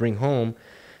trying to bring home,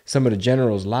 some of the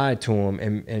generals lied to him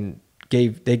and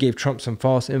gave Trump some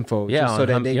false info. Yeah, just so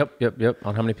yep,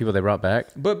 on how many people they brought back.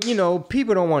 But, you know,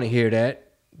 people don't want to hear that.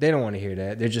 They don't want to hear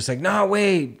that. They're just like, no,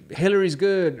 wait, Hillary's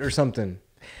good or something.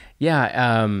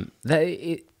 Yeah,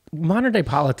 modern day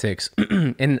politics,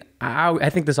 and I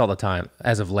think this all the time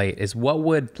as of late, is what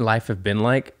would life have been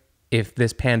like if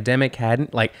this pandemic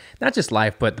hadn't, like, not just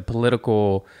life, but the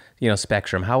political, you know,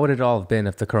 spectrum. How would it all have been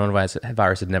if the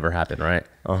coronavirus had never happened, right?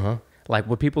 Uh-huh. Like,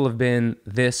 would people have been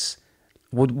this...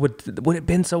 Would it have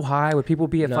been so high? Would people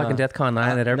be at fucking DEFCON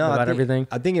 9 about everything?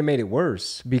 I think it made it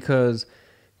worse because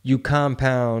you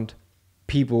compound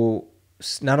people,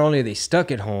 not only are they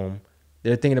stuck at home,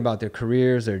 they're thinking about their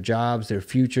careers, their jobs, their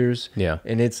futures. Yeah.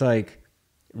 And it's like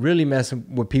really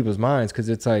messing with people's minds because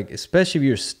it's like, especially if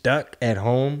you're stuck at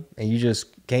home and you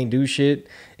just can't do shit,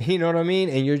 you know what I mean?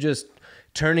 And you're just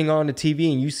turning on the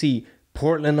TV and you see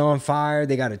Portland on fire.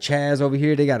 They got a Chaz over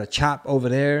here. They got a Chop over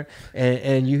there.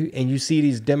 And you see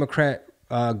these Democrat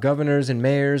governors and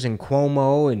mayors and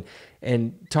Cuomo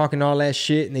and talking all that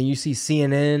shit. And then you see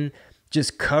CNN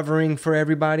just covering for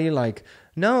everybody. Like,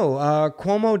 no,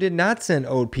 Cuomo did not send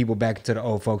old people back into the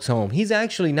old folks home. He's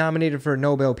actually nominated for a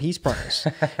Nobel Peace Prize.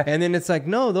 And then it's like,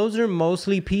 no, those are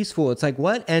mostly peaceful. It's like,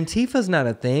 what? Antifa's not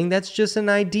a thing. That's just an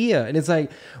idea. And it's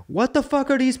like, what the fuck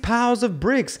are these piles of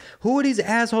bricks? Who are these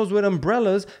assholes with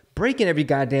umbrellas breaking every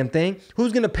goddamn thing?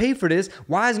 Who's going to pay for this?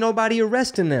 Why is nobody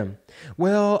arresting them?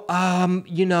 Well,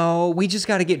 we just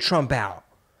got to get Trump out.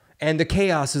 And the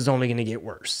chaos is only going to get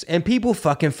worse. And people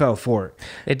fucking fell for it.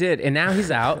 It did. And now he's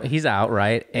out. He's out,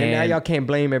 right? And now y'all can't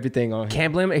blame everything on him.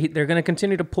 Can't blame it. They're going to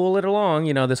continue to pull it along,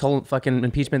 this whole fucking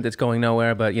impeachment that's going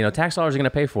nowhere. But, tax dollars are going to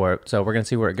pay for it. So we're going to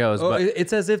see where it goes. But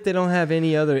it's as if they don't have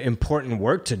any other important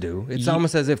work to do. It's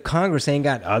almost as if Congress ain't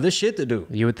got other shit to do.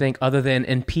 You would think other than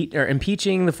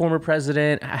impeaching the former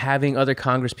president, having other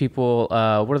Congress people,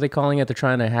 what are they calling it? They're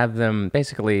trying to have them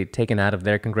basically taken out of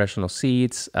their congressional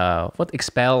seats,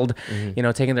 expelled.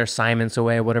 Taking their assignments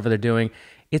away, whatever they're doing.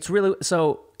 It's really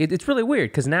it's really weird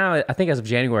because now I think as of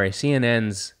January,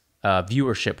 CNN's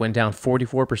viewership went down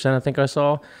 44%. I think I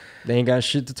saw. They ain't got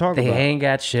shit to talk about. They ain't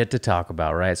got shit to talk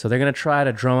about, right? So they're gonna try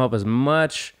to drum up as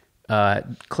much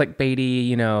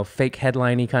clickbaity, fake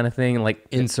headliney kind of thing, like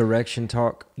insurrection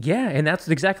talk. Yeah, and that's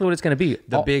exactly what it's going to be.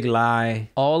 The big lie.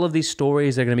 All of these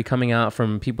stories are going to be coming out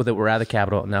from people that were at the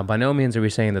Capitol. Now, by no means are we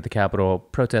saying that the Capitol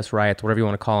protest riots, whatever you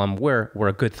want to call them, were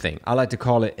a good thing. I like to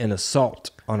call it an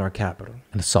assault on our Capitol.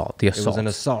 An assault. The assault. It was an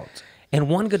assault. And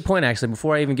one good point, actually,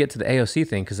 before I even get to the AOC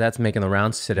thing, because that's making the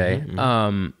rounds today.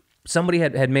 Somebody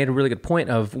had made a really good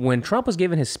point of when Trump was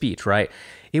giving his speech, right?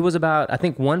 It was about, I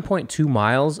think, 1.2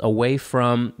 miles away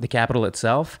from the Capitol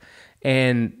itself.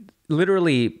 And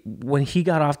literally, when he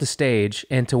got off the stage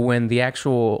and to when the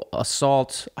actual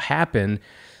assault happened,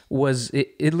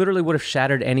 it literally would have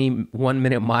shattered any 1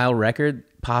 minute mile record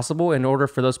possible in order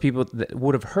for those people that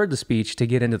would have heard the speech to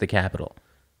get into the Capitol.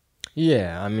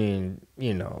 Yeah, I mean,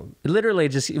 Literally,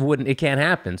 it can't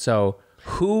happen. So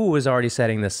who was already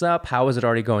setting this up? How was it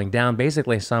already going down?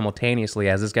 Basically, simultaneously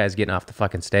as this guy's getting off the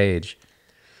fucking stage.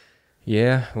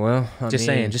 Yeah, well, just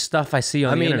saying, just stuff I see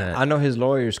on the internet. I know his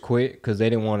lawyers quit because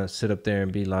they didn't want to sit up there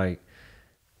and be like,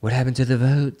 what happened to the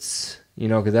votes?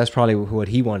 Because that's probably what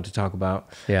he wanted to talk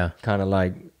about. Yeah. Kind of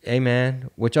like, hey,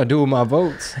 man, what y'all do with my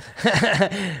votes?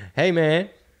 Hey, man,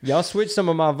 y'all switched some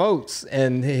of my votes.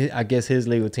 And I guess his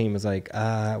legal team is like,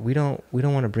 we don't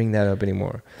want to bring that up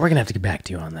anymore. We're going to have to get back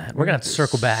to you on that. We're going to have to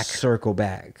circle back. Circle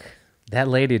back. That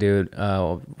lady, dude,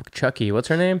 Chucky, what's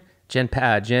her name? Jen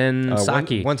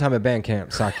Psaki. One time at band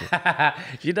camp, Saki.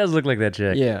 She does look like that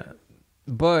chick. Yeah.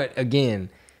 But again,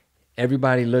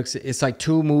 everybody it's like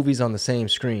two movies on the same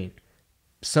screen.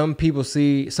 Some people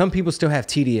still have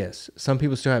TDS. Some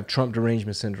people still have Trump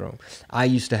derangement syndrome. I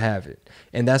used to have it.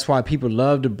 And that's why people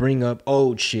love to bring up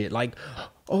old shit. Like,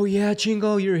 oh yeah,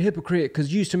 Chingo, you're a hypocrite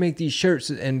because you used to make these shirts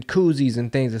and koozies and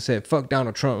things that said, fuck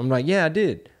Donald Trump. I'm like, yeah, I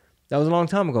did. That was a long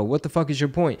time ago. What the fuck is your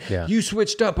point? Yeah. You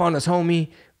switched up on us, homie,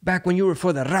 back when you were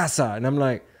for the raza. And I'm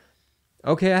like,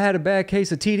 okay, I had a bad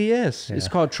case of TDS. Yeah. It's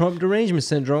called Trump derangement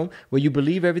syndrome, where you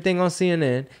believe everything on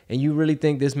CNN and you really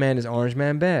think this man is orange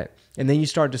man bad. And then you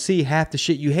start to see half the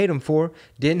shit you hate him for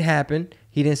didn't happen.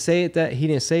 He didn't say it he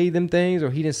didn't say them things, or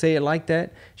he didn't say it like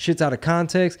that. Shit's out of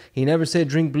context. He never said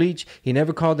drink bleach. He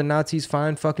never called the Nazis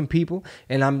fine fucking people.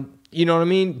 And you know what I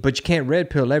mean? But you can't red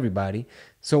pill everybody.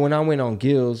 So when I went on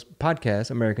Gil's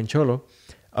podcast, American Cholo,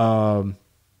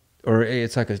 or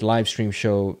it's like a live stream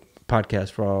show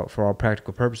podcast for all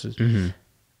practical purposes,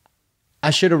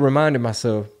 I should have reminded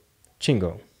myself,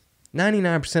 Chingo,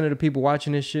 99% of the people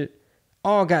watching this shit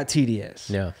all got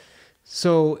TDS. Yeah.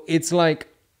 So it's like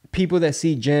people that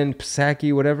see Jen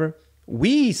Psaki, whatever,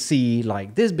 we see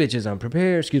like, this bitch is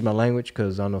unprepared. Excuse my language,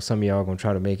 because I know some of y'all gonna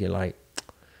try to make it like,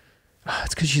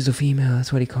 it's because she's a female.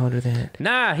 That's what he called her that.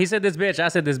 Nah, he said this bitch. I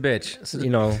said this bitch.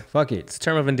 Fuck it. It's a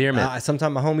term of endearment.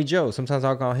 Sometimes my homie Joe. Sometimes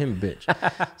I'll call him a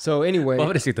bitch. So anyway.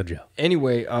 Pobrecito Joe.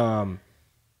 Anyway,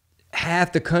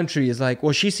 half the country is like,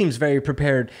 well, she seems very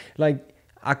prepared. Like,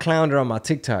 I clowned her on my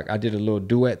TikTok. I did a little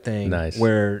duet thing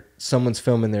where someone's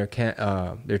filming their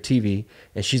TV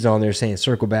and she's on there saying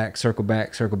circle back, circle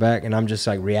back, circle back. And I'm just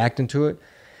like reacting to it.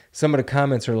 Some of the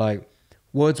comments are like,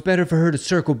 well, it's better for her to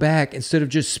circle back instead of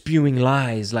just spewing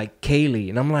lies like Kaylee.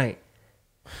 And I'm like,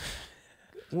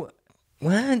 what?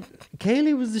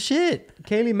 Kaylee was the shit.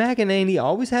 Kaylee McEnany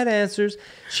always had answers.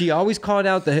 She always called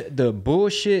out the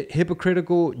bullshit,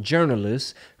 hypocritical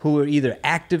journalists who were either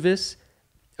activists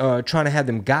trying to have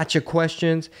them gotcha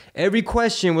questions. Every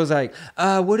question was like,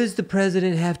 what does the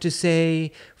president have to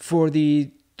say for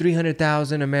the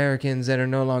 300,000 Americans that are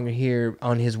no longer here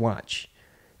on his watch?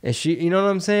 And she, you know what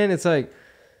I'm saying? It's like,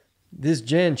 this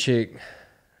Jen chick,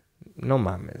 no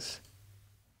mames.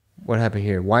 What happened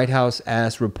here? White House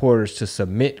asked reporters to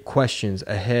submit questions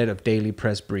ahead of daily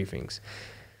press briefings.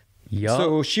 Yup.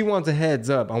 So she wants a heads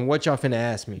up on what y'all finna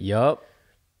ask me. Yup.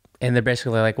 And they're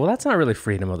basically like, well, that's not really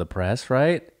freedom of the press,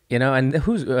 right? You know, and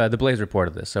who's the Blaze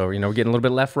reported this. So, you know, we're getting a little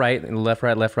bit left,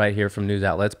 right here from news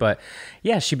outlets. But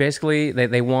yeah, she basically,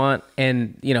 they want,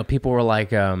 and, you know, people were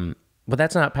like, but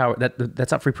that's not power.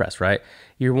 That's not free press, right?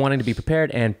 You're wanting to be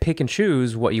prepared and pick and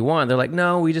choose what you want. They're like,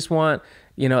 no, we just want,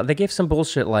 you know, they gave some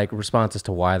bullshit like responses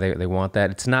to why they want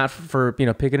that. It's not for, you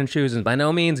know, picking and choosing. By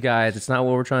no means, guys, it's not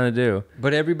what we're trying to do.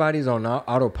 But everybody's on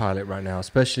autopilot right now,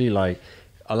 especially like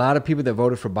a lot of people that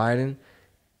voted for Biden.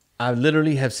 I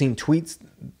literally have seen tweets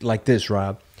like this,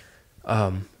 Rob.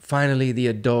 Finally, the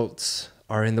adults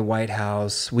are in the White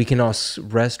House. We can all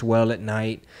rest well at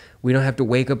night. We don't have to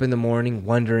wake up in the morning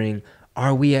wondering,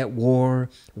 are we at war?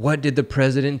 What did the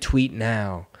president tweet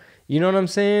now? You know what I'm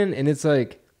saying? And it's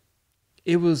like,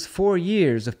 it was 4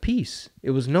 years of peace.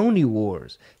 It was no new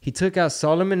wars. He took out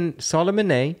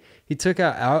Soleimani. He took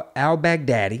out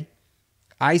al-Baghdadi.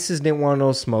 ISIS didn't want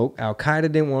no smoke. Al-Qaeda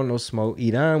didn't want no smoke.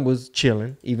 Iran was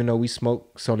chilling, even though we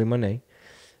smoked Soleimani.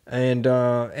 And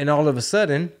all of a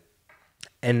sudden,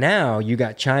 and now you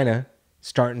got China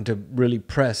starting to really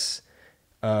press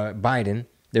Biden.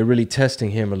 They're really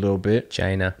testing him a little bit.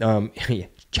 China. Yeah,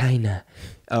 China.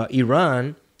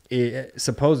 Iran,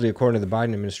 supposedly, according to the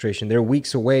Biden administration, they're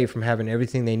weeks away from having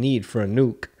everything they need for a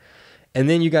nuke. And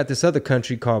then you got this other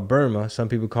country called Burma. Some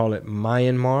people call it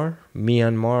Myanmar.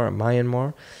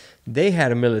 They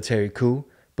had a military coup,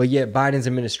 but yet Biden's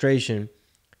administration,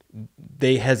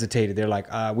 they hesitated. They're like,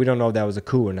 we don't know if that was a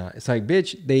coup or not. It's like,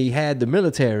 bitch, they had the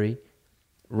military,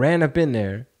 ran up in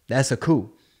there. That's a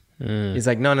coup. It's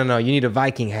like, no. You need a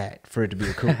Viking hat for it to be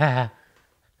a coup.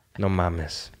 No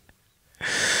mames.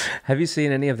 Have you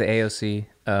seen any of the AOC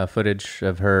footage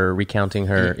of her recounting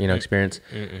her, experience?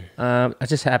 I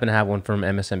just happen to have one from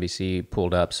MSNBC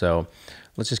pulled up, so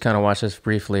let's just kind of watch this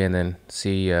briefly and then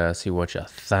see what you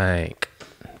think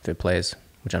if it plays,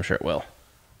 which I'm sure it will.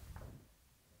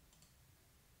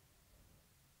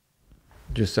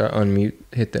 Just unmute,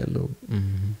 hit that little.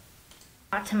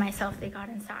 Thought to myself, they got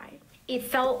inside. It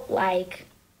felt like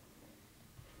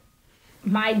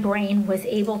my brain was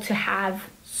able to have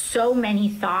so many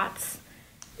thoughts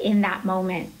in that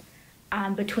moment,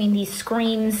 between these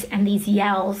screams and these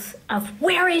yells of,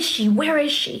 where is she? Where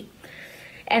is she?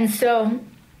 And so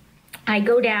I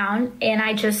go down and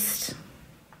I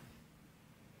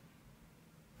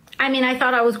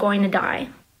thought I was going to die.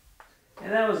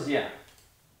 And that was,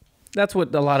 that's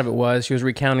what a lot of it was. She was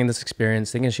recounting this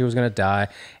experience, thinking she was going to die.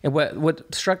 And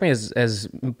what struck me as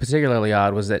particularly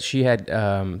odd was that she had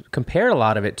compared a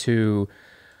lot of it to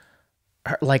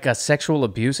her, like a sexual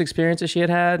abuse experience that she had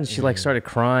and she like started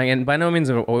crying. And by no means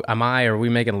am I or are we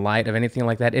making light of anything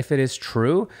like that if it is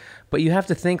true. But you have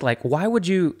to think, like, why would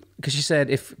you? Because she said,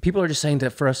 if people are just saying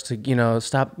that for us to,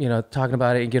 stop, talking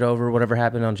about it and get over whatever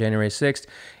happened on January 6th,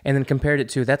 and then compared it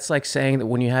to, that's like saying that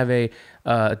when you have a,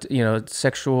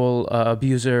 sexual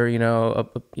abuser,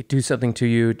 do something to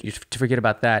you, to forget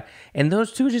about that. And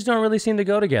those two just don't really seem to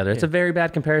go together. It's a very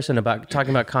bad comparison about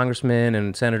talking about congressmen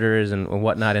and senators and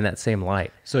whatnot in that same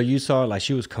light. So you saw like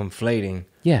she was conflating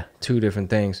two different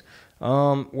things.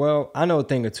 Well, I know a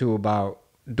thing or two about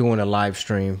doing a live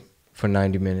stream for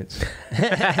 90 minutes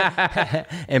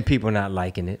and people not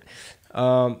liking it.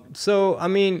 So, I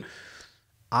mean,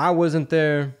 I wasn't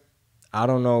there. I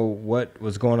don't know what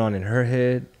was going on in her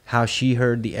head, how she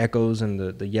heard the echoes and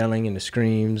the yelling and the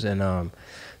screams. And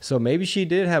so maybe she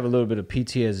did have a little bit of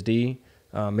PTSD.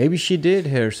 Maybe she did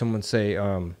hear someone say,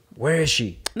 where is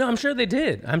she? No, I'm sure they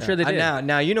did. I'm sure they did.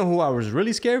 Now, you know who I was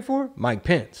really scared for? Mike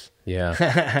Pence. Yeah,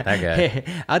 that guy.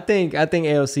 I think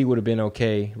AOC would have been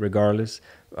okay regardless.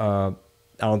 I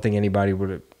don't think anybody would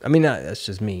have. I mean, that's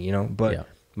just me, But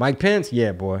Mike Pence,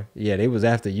 yeah, boy, yeah, they was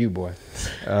after you, boy.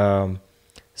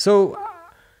 So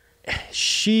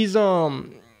she's I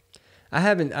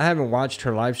haven't watched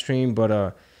her live stream,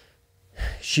 but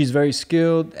she's very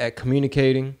skilled at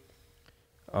communicating.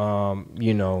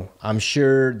 I'm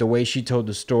sure the way she told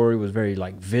the story was very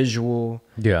like visual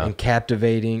and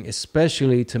captivating,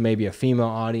 especially to maybe a female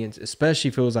audience, especially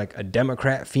if it was like a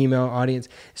Democrat female audience,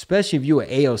 especially if you're an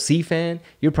AOC fan,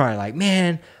 you're probably like,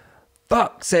 man,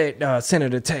 fuck, said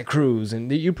Senator Ted Cruz.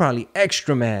 And you're probably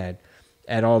extra mad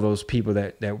at all those people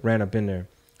that ran up in there.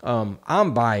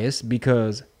 I'm biased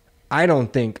because I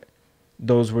don't think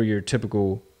those were your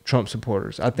typical Trump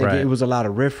supporters. I think it was a lot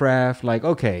of riffraff. Like,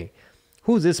 okay,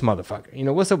 who's this motherfucker? You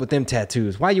know, what's up with them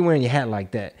tattoos? Why are you wearing your hat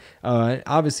like that?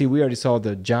 Obviously, we already saw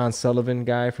the John Sullivan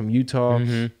guy from Utah.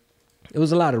 It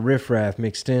was a lot of riffraff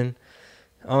mixed in.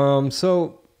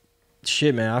 So,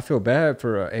 shit, man, I feel bad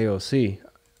for AOC.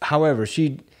 However,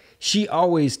 she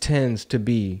always tends to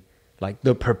be like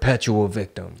the perpetual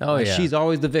victim. Oh, like, yeah. She's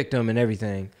always the victim and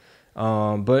everything.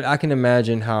 But I can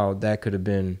imagine how that could have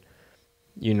been,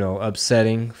 you know,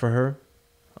 upsetting for her.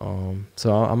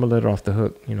 So I'm gonna let her off the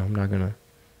hook. You know, I'm not gonna.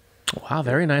 Wow,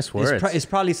 very nice words. It's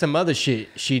probably some other shit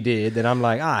she did that I'm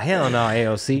like, hell no,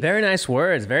 AOC. Very nice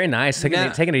words. Very nice.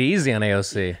 Taking it easy on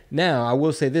AOC. Now, I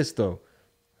will say this though.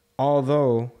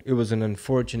 Although it was an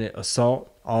unfortunate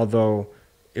assault, although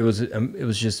it was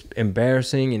just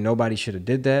embarrassing and nobody should have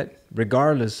did that,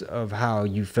 regardless of how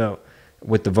you felt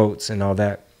with the votes and all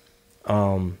that.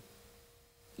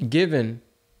 Given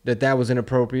that was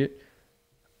inappropriate,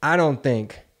 I don't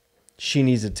think she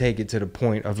needs to take it to the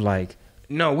point of like,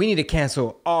 no, we need to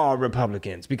cancel all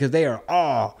Republicans because they are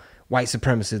all white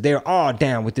supremacists. They are all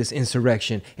down with this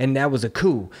insurrection. And that was a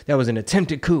coup. That was an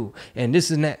attempted coup. And this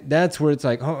is that. That's where it's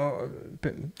like,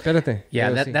 better thing.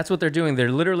 Yeah, that's what they're doing.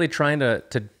 They're literally trying to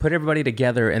put everybody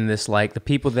together in this, like the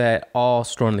people that all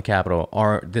stormed the Capitol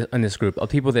are in this group. The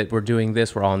people that were doing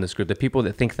this were all in this group. The people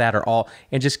that think that are all,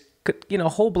 and just, you know,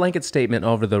 whole blanket statement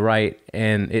over the right.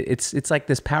 And it's like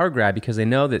this power grab because they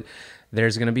know that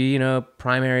there's going to be, you know,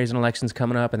 primaries and elections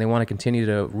coming up, and they want to continue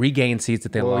to regain seats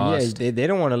that they lost. Yeah, they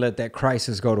don't want to let that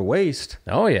crisis go to waste.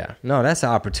 Oh, yeah. No, that's an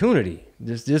opportunity.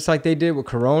 Just like they did with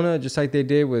Corona, just like they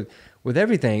did with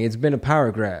everything. It's been a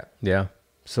power grab. Yeah.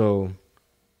 So,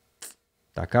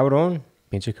 está cabrón.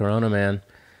 Pinche Corona, man.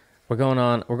 We're going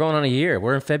on a year.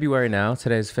 We're in February now.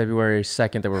 Today's February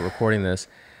 2nd that we're recording this.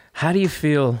 How do you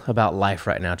feel about life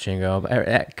right now,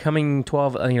 Chingo? Coming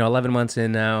 11 months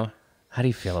in now. How do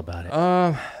you feel about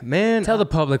it? Man, tell the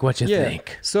public what you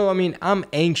think. So, I mean, I'm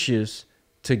anxious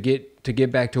to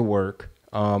get back to work.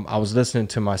 I was listening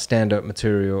to my stand-up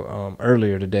material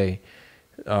earlier today,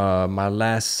 my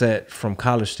last set from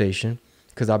College Station,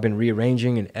 because I've been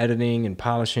rearranging and editing and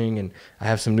polishing, and I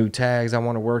have some new tags I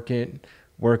want to work in,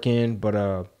 but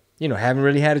you know, haven't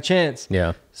really had a chance.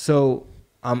 Yeah. So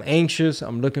I'm anxious.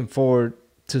 I'm looking forward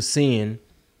to seeing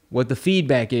what the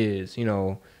feedback is. You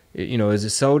know, is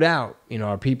it sold out? You know,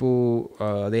 are people,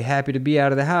 are they happy to be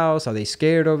out of the house? Are they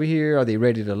scared over here? Are they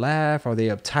ready to laugh? Are they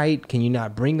uptight? Can you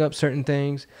not bring up certain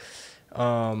things?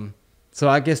 So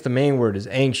I guess the main word is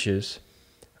anxious,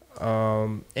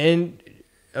 and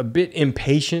a bit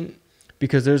impatient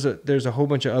because there's a whole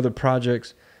bunch of other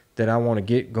projects that I want to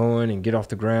get going and get off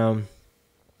the ground,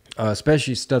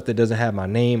 especially stuff that doesn't have my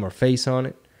name or face on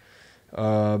it.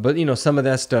 But you know, some of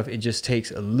that stuff, it just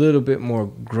takes a little bit more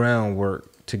groundwork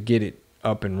to get it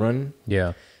up and running.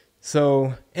 Yeah.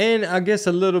 So, and I guess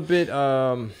a little bit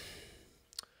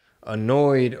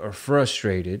annoyed or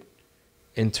frustrated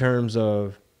in terms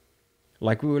of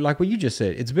like what you just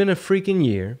said. It's been a freaking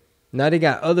year. Now they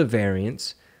got other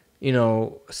variants. You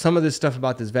know, some of this stuff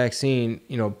about this vaccine,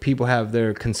 you know, people have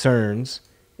their concerns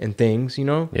and things, you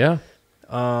know? Yeah.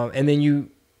 And then you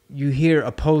hear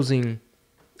opposing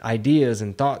ideas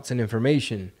and thoughts and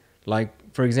information.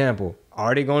 Like, for example,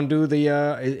 are they going to do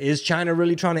is China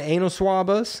really trying to anal swab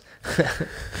us?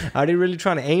 Are they really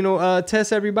trying to anal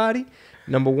test everybody?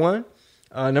 Number one.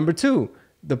 Number two,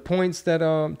 the points that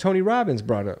Tony Robbins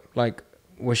brought up. Like,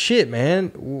 well, shit, man,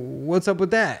 what's up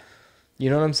with that? You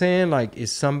know what I'm saying? Like,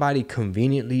 is somebody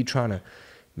conveniently trying to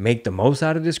make the most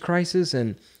out of this crisis?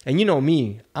 And you know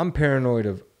me, I'm paranoid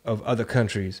of other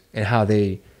countries and how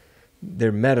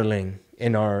they're meddling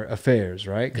in our affairs,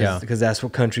 right? Because that's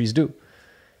what countries do.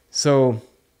 So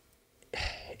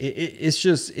it's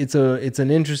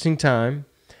an interesting time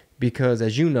because,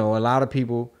 as you know, a lot of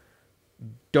people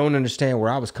don't understand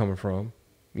where I was coming from.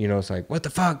 You know, it's like, what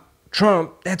the fuck,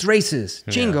 Trump? That's racist.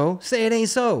 Chingo, say it ain't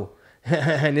so.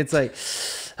 And it's like,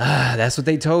 that's what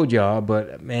they told y'all,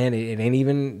 but man, it ain't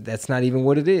even. That's not even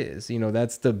what it is. You know,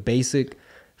 that's the basic,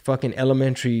 fucking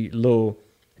elementary little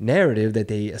narrative that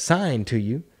they assign to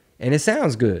you, and it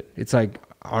sounds good. It's like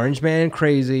Orange Man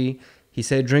crazy. He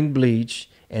said drink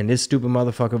bleach, and this stupid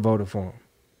motherfucker voted for him.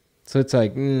 So it's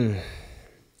like, a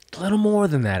little more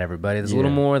than that, everybody. There's a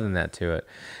little more than that to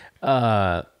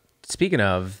it. Speaking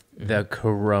of the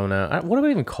corona, what do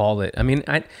we even call it? I mean,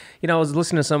 I was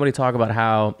listening to somebody talk about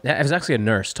how, it was actually a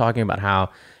nurse talking about how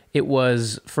it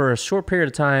was, for a short period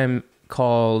of time,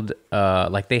 called,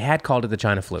 like they had called it the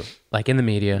China flu, like in the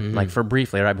media, like for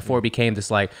briefly, right before it became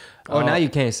this like, oh, now you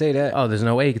can't say that. Oh, there's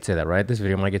no way you could say that, right? This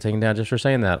video might get taken down just for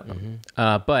saying that.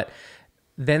 But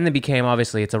then it became,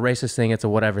 obviously, it's a racist thing, it's a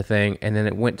whatever thing, and then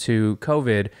it went to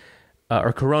COVID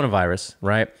or coronavirus,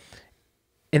 right?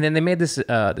 And then they made this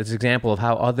this example of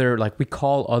how other, like we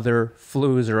call other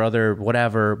flus or other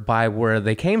whatever by where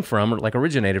they came from, or like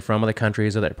originated from, other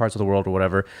countries, other parts of the world or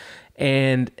whatever.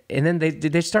 And then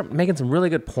they start making some really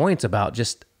good points about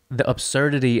just the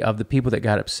absurdity of the people that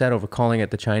got upset over calling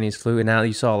it the Chinese flu. And now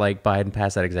you saw like Biden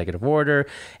pass that executive order.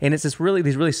 And it's these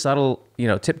really subtle,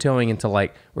 tiptoeing into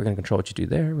like, we're going to control what you do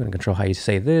there. We're going to control how you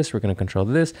say this. We're going to control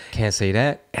this. Can't say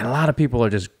that. And a lot of people are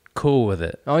just cool with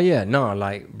it. Oh, yeah. No,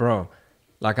 like, bro.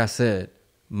 Like I said,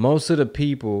 most of the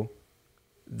people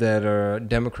that are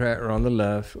Democrat or on the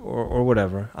left or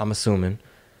whatever, I'm assuming,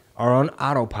 are on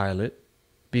autopilot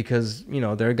because,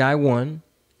 their guy won.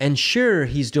 And sure,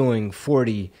 he's doing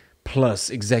 40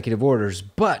 plus executive orders,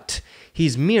 but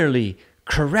he's merely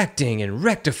correcting and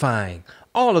rectifying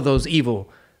all of those evil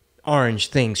orange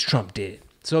things Trump did.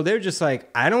 So they're just like,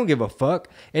 I don't give a fuck.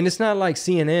 And it's not like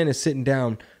CNN is sitting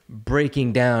down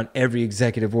breaking down every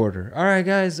executive order. All right,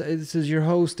 guys, this is your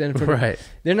host. And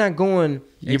they're not going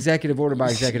executive order by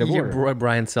executive order. Your boy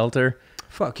Brian Selter.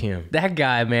 Fuck him. That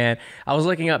guy, man. I was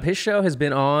looking up. His show has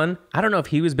been on, I don't know if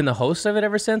he has been the host of it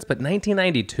ever since, but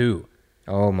 1992.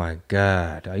 Oh, my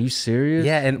God. Are you serious?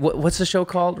 Yeah, and what's the show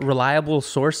called? Reliable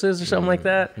Sources or something like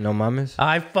that? No mames?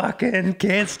 I fucking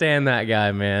can't stand that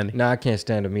guy, man. No, I can't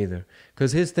stand him either.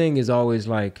 Because his thing is always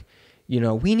like,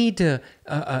 we need to,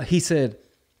 he said,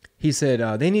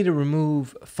 they need to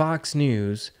remove Fox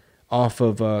News off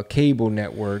of cable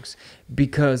networks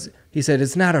because he said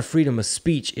it's not a freedom of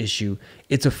speech issue.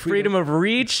 It's a freedom of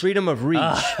reach. Freedom of reach.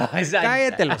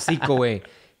 Cállate el hocico, güey.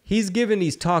 He's giving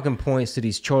these talking points to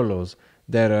these cholos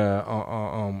that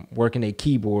are working their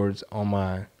keyboards on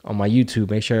my YouTube.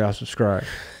 Make sure y'all subscribe.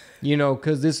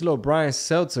 Because this little Brian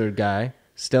Seltzer guy,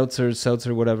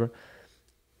 Seltzer, whatever,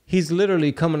 he's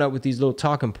literally coming up with these little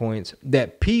talking points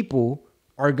that people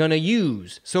are going to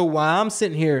use. So while I'm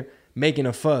sitting here making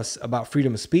a fuss about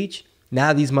freedom of speech,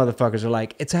 now these motherfuckers are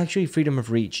like, it's actually freedom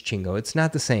of reach, Chingo. It's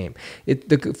not the same.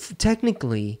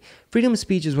 Technically, freedom of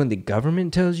speech is when the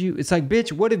government tells you. It's like,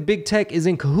 bitch, what if big tech is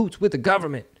in cahoots with the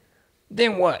government?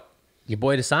 Then what? Your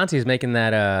boy DeSantis is making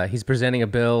that. He's presenting a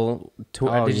bill.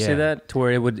 Did you see that? To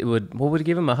where it would what would it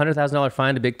give him $100,000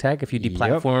 fine to big tech if you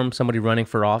deplatform somebody running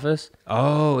for office?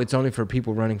 Oh, it's only for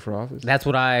people running for office. That's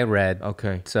what I read.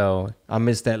 Okay, so I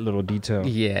missed that little detail.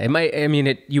 Yeah, it might. I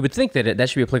mean, you would think that that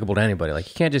should be applicable to anybody. Like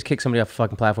you can't just kick somebody off a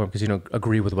fucking platform because you don't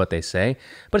agree with what they say.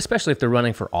 But especially if they're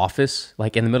running for office,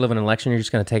 like in the middle of an election, you're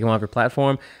just going to take them off your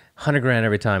platform. $100,000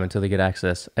 every time until they get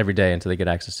access every day until they get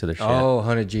access to their shit. Oh,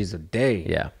 100 G's a day.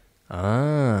 Yeah.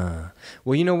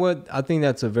 Well, you know what? I think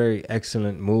that's a very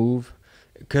excellent move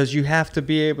because you have to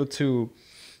be able to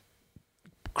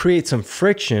create some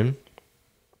friction.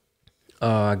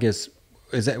 I guess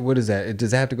what is that?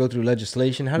 Does that have to go through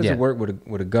legislation? How does it work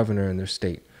with a governor in their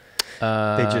state?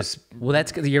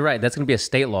 You're right. That's going to be a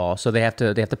state law, so they have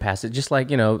to pass it just like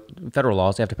federal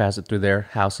laws. They have to pass it through their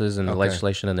houses and the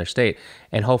legislation in their state.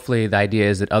 And hopefully, the idea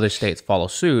is that other states follow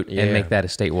suit and make that a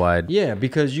statewide. Yeah,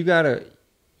 because you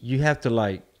have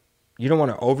to you don't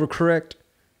want to overcorrect,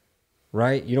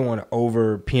 right? You don't want to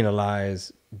over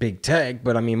penalize big tech,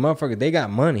 but I mean, motherfucker, they got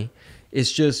money.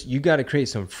 It's just you got to create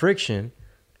some friction,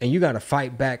 and you got to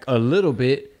fight back a little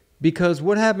bit. Because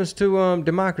what happens to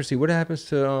democracy? What happens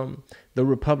to the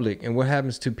republic? And what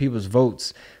happens to people's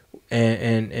votes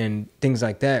and things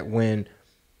like that when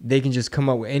they can just come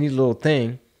up with any little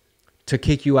thing to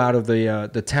kick you out of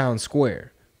the town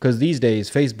square? Because these days,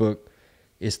 Facebook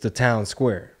is the town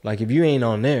square. Like if you ain't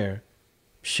on there,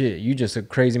 shit, you just a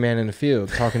crazy man in the field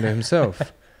talking to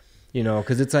himself.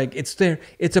 Because it's like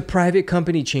it's a private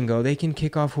company, Chingo. They can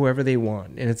kick off whoever they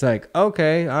want. And it's like,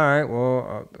 okay, all right,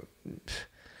 well...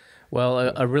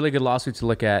 Well, a really good lawsuit to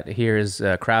look at here is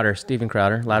Steven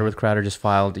Crowder. Louder with Crowder just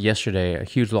filed yesterday a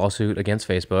huge lawsuit against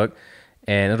Facebook.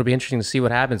 And it'll be interesting to see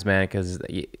what happens, man, because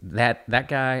that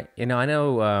guy, I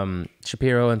know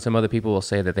Shapiro and some other people will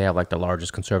say that they have like the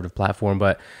largest conservative platform.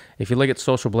 But if you look at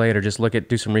Social Blade or just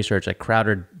do some research, like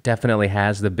Crowder definitely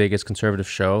has the biggest conservative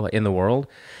show in the world.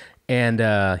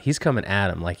 And he's coming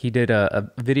at him. Like he did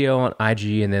a video on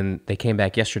IG, and then they came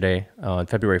back yesterday on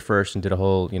February 1st and did a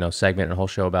whole segment and a whole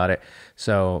show about it.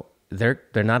 So they're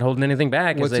not holding anything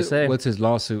back, as they say. What's his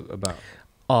lawsuit about?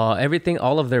 everything,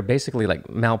 all of their basically like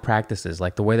malpractices,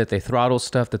 like the way that they throttle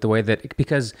stuff, that the way that,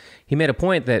 because he made a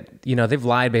point that, you know, they've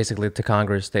lied basically to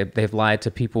Congress. They've lied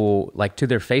to people like to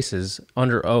their faces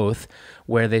under oath,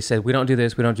 where they said, we don't do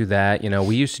this, we don't do that. You know,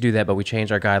 we used to do that, but we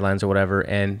changed our guidelines or whatever.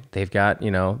 And they've got,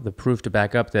 you know, the proof to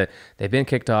back up that they've been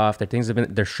kicked off.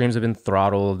 Their streams have been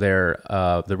throttled.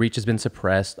 The reach has been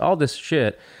suppressed, all this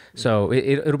shit. So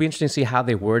it'll be interesting to see how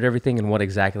they word everything and what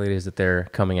exactly it is that they're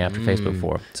coming after Facebook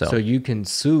for. So you can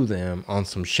sue them on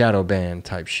some shadow ban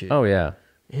type shit. Oh, yeah.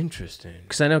 Interesting.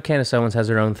 Because I know Candace Owens has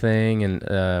her own thing.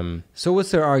 And so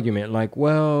what's their argument? Like,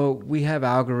 well, we have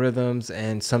algorithms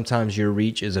and sometimes your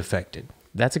reach is affected.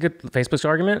 That's a good Facebook's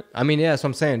argument? I mean, yeah, that's what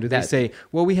I'm saying. Do they say,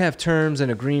 well, we have terms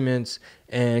and agreements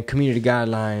and community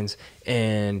guidelines,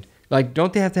 and like,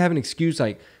 don't they have to have an excuse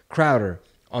like, Crowder,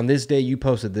 on this day you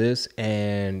posted this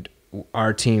and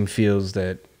our team feels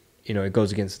that, you know, it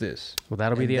goes against this. Well,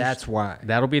 that's why.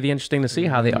 That'll be the interesting to see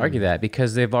how they argue that,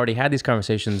 because they've already had these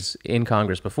conversations in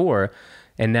Congress before,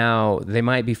 and now they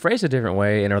might be phrased a different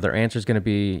way, and are their answers going to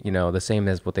be, you know, the same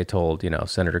as what they told, you know,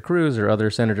 Senator Cruz or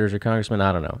other senators or congressmen?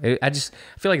 I don't know. I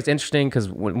feel like it's interesting because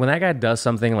when that guy does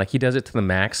something, like he does it to the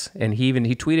max, and he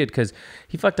tweeted because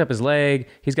he fucked up his leg.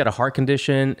 He's got a heart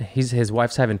condition. His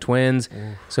wife's having twins.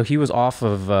 Oof. So he was off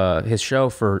of his show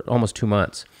for almost 2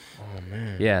 months. Oh,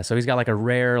 man. Yeah, so he's got like a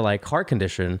rare like heart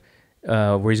condition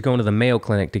where he's going to the Mayo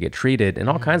Clinic to get treated and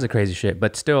all kinds of crazy shit.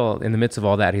 But still, in the midst of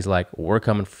all that, he's like, we're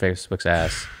coming for Facebook's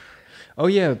ass. Oh,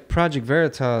 yeah. Project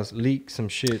Veritas leaked some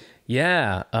shit.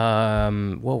 Yeah.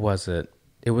 What was it?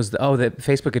 It was, that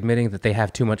Facebook admitting that they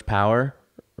have too much power,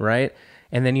 right?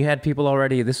 And then you had people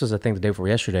already, this was I think the day before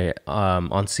yesterday, on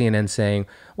CNN saying,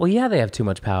 well, yeah, they have too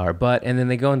much power. And then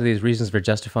they go into these reasons for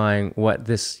justifying what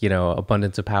this, you know,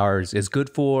 abundance of power is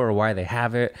good for or why they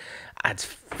have it. It's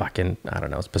fucking, I don't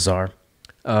know, it's bizarre.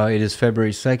 It is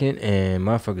February 2nd, and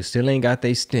motherfuckers still ain't got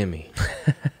they stimmy.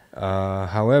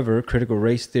 However, critical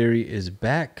race theory is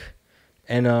back.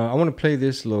 And I want to play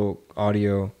this little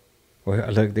audio. Well,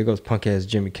 look, there goes punk-ass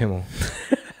Jimmy Kimmel.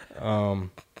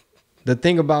 The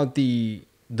thing about the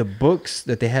books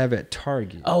that they have at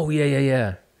Target. Oh,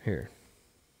 yeah. Here.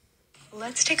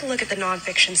 Let's take a look at the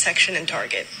nonfiction section in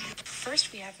Target.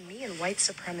 First, we have Me and White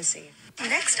Supremacy.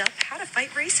 Next up, How to Fight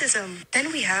Racism.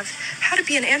 Then we have How to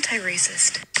Be an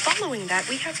Anti-Racist. Following that,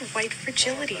 we have White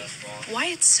Fragility. Why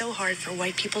it's so hard for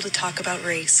white people to talk about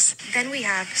race. Then we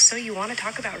have So You Want to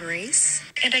Talk About Race?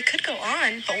 And I could go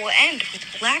on, but we'll end with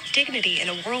Black Dignity in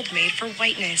a World Made for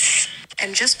Whiteness.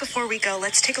 And just before we go,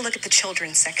 let's take a look at the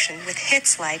children's section with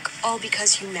hits like All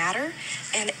Because You Matter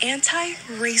and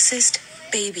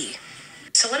Anti-Racist Baby.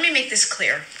 So let me make this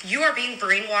clear. You are being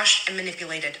brainwashed and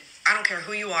manipulated. I don't care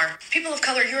who you are. People of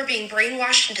color, you are being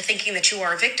brainwashed into thinking that you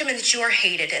are a victim and that you are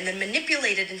hated, and then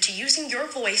manipulated into using your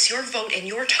voice, your vote, and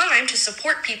your time to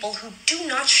support people who do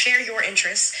not share your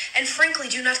interests and frankly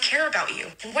do not care about you.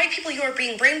 And white people, you are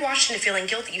being brainwashed into feeling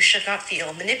guilt that you should not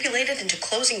feel, manipulated into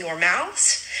closing your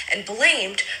mouths, and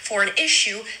blamed for an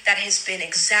issue that has been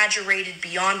exaggerated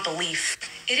beyond belief.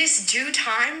 It is due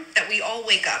time that we all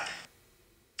wake up.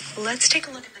 Let's take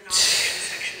a look at the nonfiction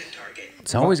section in Target.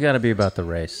 It's always got to be about the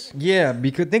race. Yeah,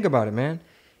 because think about it, man.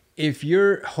 If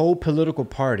your whole political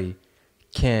party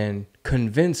can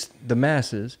convince the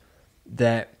masses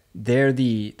that they're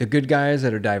the good guys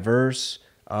that are diverse,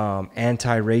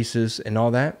 anti-racist and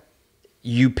all that,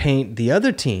 you paint the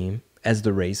other team as the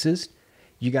racist.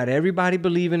 You got everybody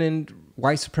believing in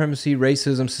white supremacy,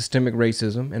 racism, systemic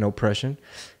racism, and oppression.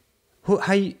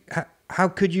 How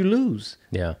could you lose?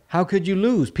 Yeah. How could you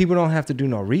lose? People don't have to do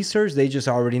no research. They just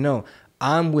already know.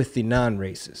 I'm with the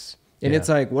non-racists. And it's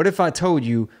like, what if I told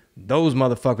you those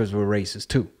motherfuckers were racist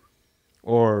too?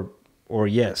 Or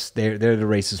yes, they're the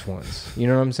racist ones. You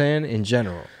know what I'm saying? In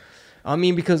general. I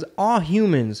mean, because all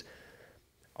humans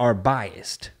are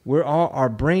biased. Our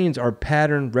brains are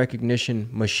pattern recognition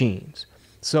machines.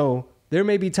 So there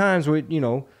may be times where,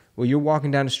 where you're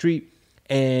walking down the street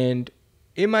and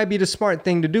it might be the smart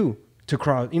thing to do to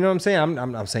cross. You know what I'm saying?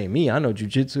 I'm saying me. I know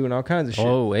jujitsu and all kinds of shit.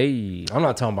 Oh, hey. I'm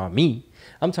not talking about me.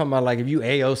 I'm talking about like if you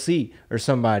AOC or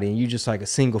somebody and you just like a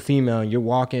single female and you're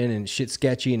walking and shit's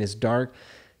sketchy and it's dark.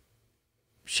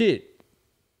 Shit.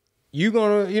 You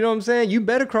gonna, you know what I'm saying? You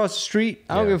better cross the street.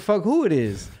 I don't give a fuck who it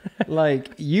is.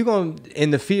 Like you gonna,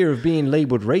 in the fear of being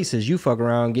labeled racist, you fuck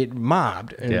around, get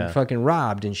mobbed and fucking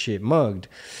robbed and shit, mugged.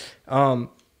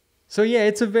 So yeah,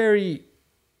 it's a very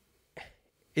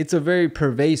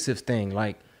pervasive thing.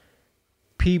 Like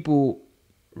people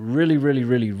really, really,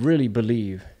 really, really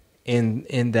believe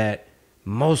in that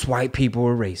most white people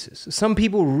are racist. Some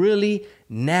people really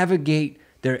navigate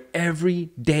their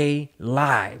everyday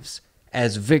lives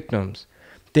as victims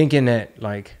thinking that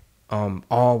like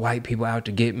all white people out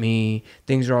to get me,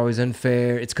 things are always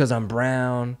unfair, it's because I'm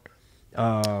brown.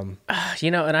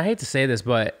 You know, and I hate to say this,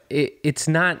 but it's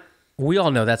not. We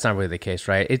all know that's not really the case,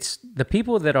 right? It's the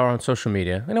people that are on social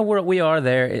media. You know, we are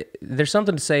there. There's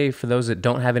something to say for those that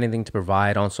don't have anything to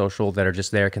provide on social, that are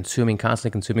just there constantly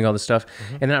consuming all this stuff,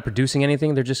 and they're not producing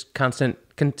anything. They're just constant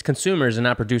consumers and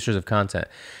not producers of content.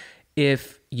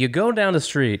 If you go down the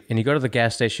street and you go to the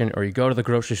gas station or you go to the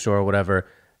grocery store or whatever,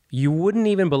 you wouldn't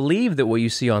even believe that what you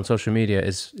see on social media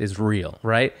is real,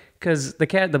 right? Because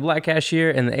the black cashier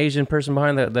and the Asian person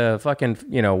behind the fucking,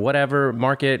 you know, whatever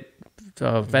market,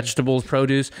 vegetables,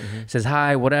 produce, says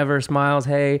hi, whatever, smiles,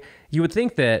 hey. You would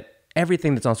think that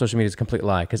everything that's on social media is a complete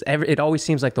lie, because it always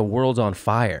seems like the world's on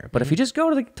fire. But if you just go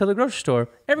to the grocery store,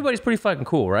 everybody's pretty fucking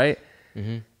cool, right?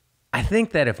 I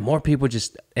think that if more people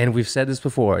just, and we've said this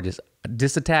before, just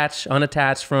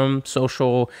unattached from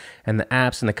social and the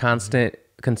apps and the constant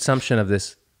consumption of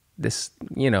this,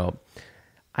 you know,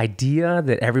 idea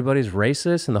that everybody's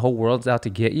racist and the whole world's out to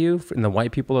get you and the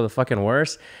white people are the fucking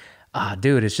worst.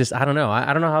 Dude, it's just, I don't know.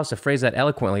 I don't know how else to phrase that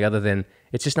eloquently other than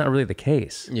it's just not really the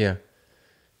case. Yeah.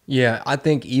 Yeah, I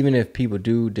think even if people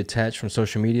do detach from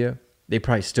social media, they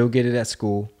probably still get it at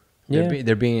school.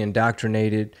 They're being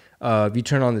indoctrinated. If you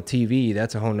turn on the TV,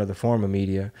 that's a whole nother form of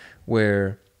media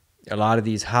where a lot of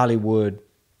these Hollywood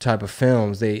type of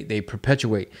films, they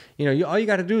perpetuate. You know, all you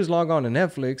got to do is log on to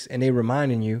Netflix and they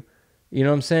reminding you, you know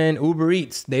what I'm saying? Uber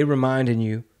Eats, they reminding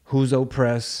you who's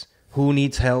oppressed, who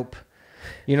needs help.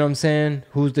 You know what I'm saying?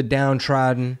 Who's the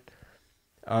downtrodden?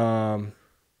 I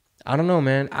don't know,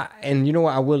 man. And you know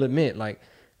what? I will admit, like,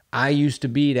 I used to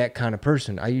be that kind of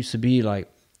person. I used to be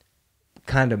like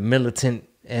kind of militant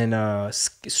and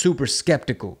super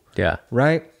skeptical. Yeah.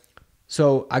 Right?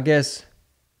 So I guess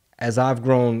as I've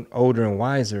grown older and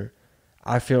wiser,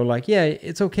 I feel like, yeah,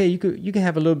 it's okay. You can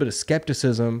have a little bit of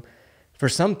skepticism for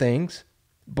some things,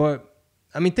 but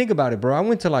I mean, think about it, bro. I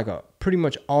went to like a pretty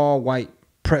much all white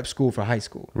prep school for high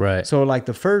school. Right. So like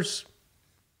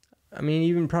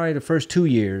even probably the first 2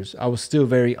 years, I was still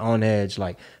very on edge.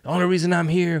 Like, the only reason I'm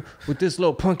here with this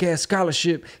little punk ass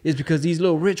scholarship is because these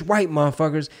little rich white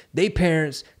motherfuckers, they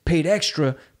parents paid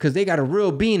extra because they got a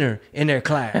real beaner in their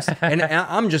class. And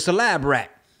I'm just a lab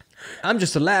rat. I'm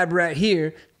just a lab rat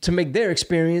here to make their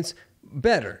experience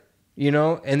better, you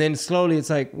know? And then slowly it's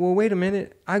like, well, wait a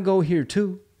minute. I go here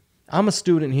too. I'm a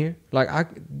student here. Like,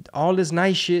 all this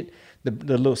nice shit, the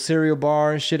little cereal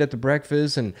bar and shit at the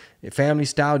breakfast and family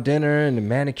style dinner and the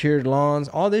manicured lawns,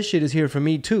 all this shit is here for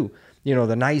me too. You know,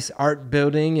 the nice art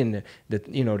building and the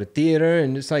theater,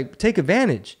 and it's like, take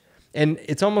advantage. And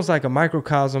it's almost like a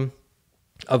microcosm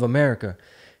of America.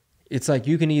 It's like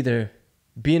you can either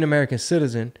be an American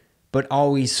citizen but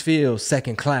always feel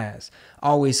second class,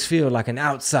 always feel like an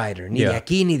outsider, ni de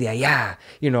aquí ni de allá.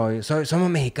 You know,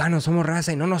 somos mexicanos, somos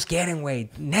raza y no nos quieren, güey.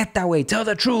 Neta, güey. Tell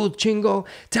the truth, Chingo.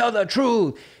 Tell the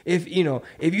truth.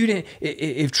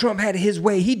 If Trump had his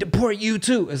way, he'd deport you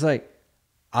too. It's like,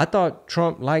 I thought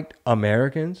Trump liked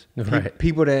Americans, right?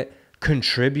 People that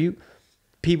contribute,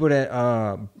 people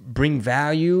that bring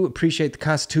value, appreciate the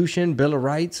Constitution, Bill of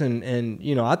Rights, and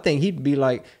you know, I think he'd be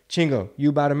like, Chingo, you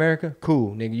about America?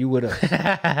 Cool, nigga, you with us.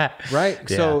 Right?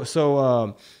 Yeah.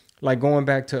 So like going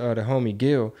back to the homie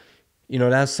Gil, you know,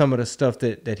 that's some of the stuff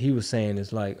that he was saying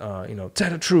is like, you know, tell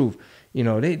the truth. You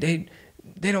know, they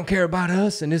don't care about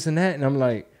us and this and that. And I'm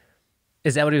like,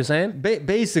 is that what he was saying?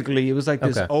 Basically, it was like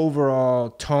this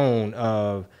overall tone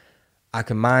of, I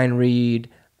can mind read,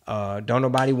 don't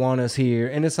nobody want us here.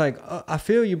 And it's like, I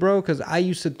feel you, bro, because I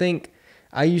used to think,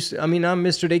 I'm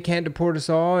Mr. They Can't Deport Us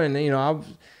All. And,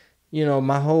 you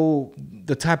know,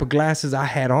 the type of glasses I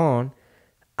had on,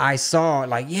 I saw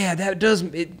like, yeah,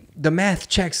 the math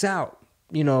checks out.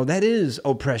 You know, that is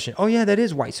oppression. Oh yeah, that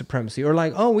is white supremacy. Or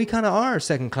like, oh, we kind of are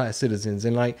second class citizens.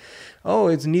 And like, oh,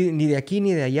 it's ni de aquí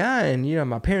ni de allá. And, you know,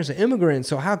 my parents are immigrants.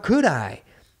 So how could I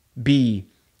be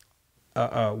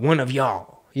one of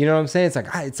y'all? You know what I'm saying? It's like,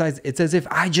 it's as if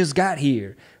I just got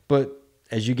here. But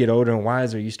as you get older and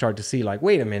wiser, you start to see like,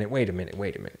 wait a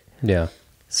minute. Yeah.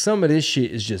 Some of this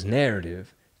shit is just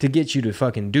narrative to get you to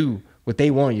fucking do what they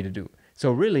want you to do.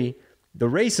 So really, the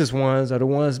racist ones are the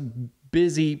ones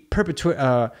busy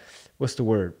promoting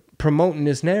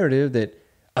this narrative that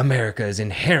America is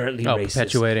inherently racist.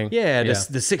 Perpetuating. Yeah, the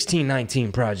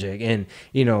 1619 Project. And,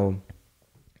 you know,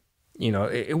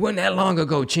 it wasn't that long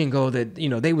ago, Chingo, that, you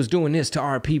know, they was doing this to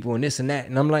our people and this and that.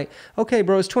 And I'm like, okay,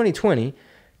 bro, it's 2020.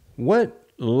 What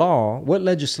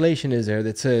legislation is there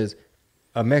that says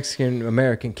a Mexican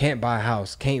American can't buy a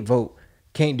house, can't vote,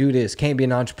 can't do this, can't be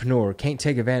an entrepreneur, can't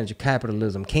take advantage of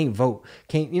capitalism, can't vote,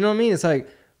 can't, you know what I mean? It's like,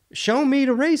 show me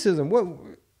the racism. What?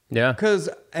 Yeah. Because,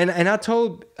 and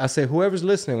I said, whoever's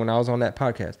listening, when I was on that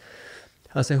podcast,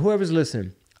 I said, whoever's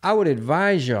listening, I would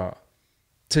advise y'all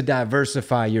to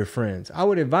diversify your friends. I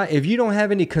would advise, if you don't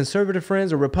have any conservative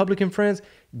friends or Republican friends,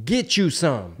 get you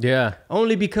some. Yeah.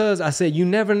 Only because I said, you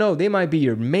never know. They might be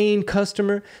your main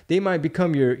customer. They might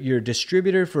become your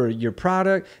distributor for your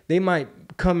product. They might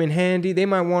come in handy. They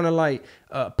might want to like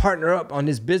partner up on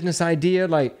this business idea.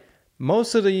 Like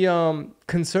most of the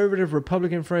conservative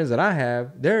Republican friends that I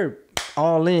have, they're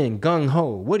all in,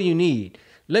 gung-ho. What do you need?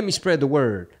 Let me spread the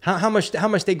word. How much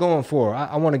they going for?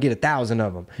 I want to get 1,000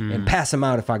 of them and pass them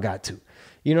out if I got to.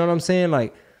 You know what I'm saying?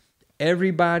 Like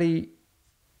everybody,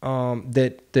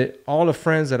 that all the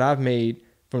friends that I've made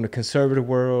from the conservative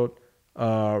world,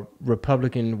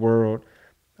 Republican world,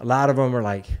 a lot of them are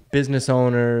like business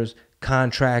owners,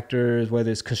 contractors,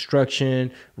 whether it's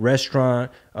construction, restaurant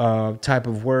type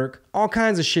of work, all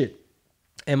kinds of shit.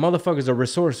 And motherfuckers are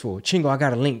resourceful. Chingo, I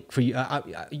got a link for you.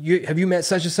 Have you met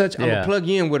such and such? I'm gonna plug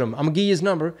you in with him. I'm gonna give you his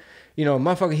number. You know,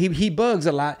 motherfucker, he bugs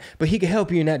a lot, but he can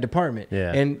help you in that department.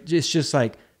 Yeah. And it's just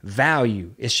like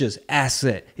value. It's just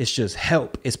asset. It's just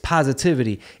help. It's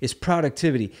positivity. It's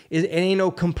productivity. It ain't no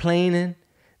complaining.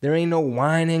 There ain't no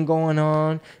whining going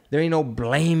on. There ain't no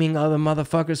blaming other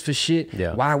motherfuckers for shit.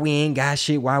 Yeah. Why we ain't got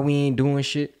shit. Why we ain't doing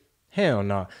shit. Hell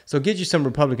no. So get you some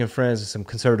Republican friends and some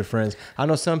conservative friends. I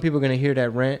know some people are going to hear that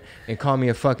rant and call me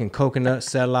a fucking coconut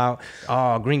sellout.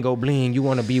 Oh, Gringo Bling, you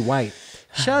want to be white.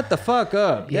 Shut the fuck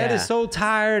up. Yeah. That is so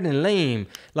tired and lame.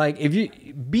 Like, if you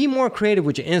be more creative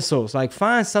with your insults, like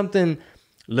find something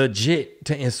legit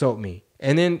to insult me.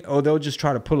 And then, they'll just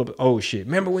try to pull up, oh shit,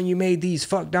 remember when you made these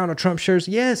fuck Donald Trump shirts?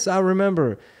 Yes, I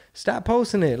remember. Stop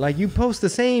posting it. Like, you post the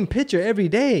same picture every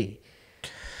day.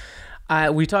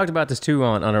 We talked about this too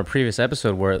on our previous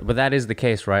episode, but that is the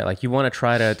case, right? Like you want to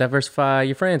try to diversify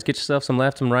your friends, get yourself some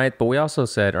left, some right. But we also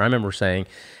said, or I remember saying,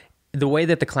 the way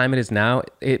that the climate is now,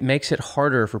 it makes it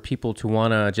harder for people to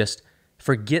want to just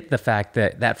forget the fact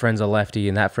that that friend's a lefty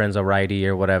and that friend's a righty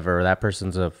or whatever. Or that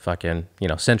person's a fucking,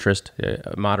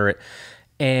 centrist, moderate.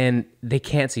 And they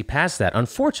can't see past that,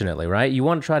 unfortunately, right? You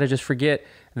want to try to just forget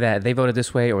that they voted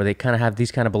this way or they kind of have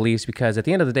these kind of beliefs because at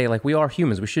the end of the day, like we are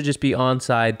humans. We should just be on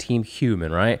side team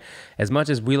human, right? As much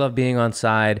as we love being on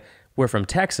side, we're from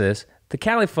Texas. The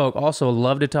Cali folk also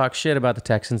love to talk shit about the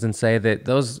Texans and say that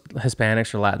those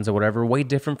Hispanics or Latins or whatever are way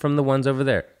different from the ones over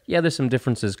there. Yeah, there's some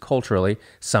differences culturally,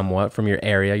 somewhat, from your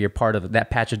area. You're part of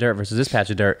that patch of dirt versus this patch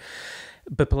of dirt.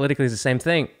 But politically, it's the same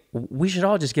thing. We should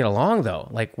all just get along, though.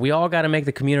 Like, we all got to make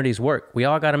the communities work. We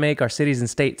all got to make our cities and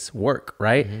states work,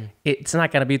 right? Mm-hmm. It's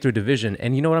not going to be through division.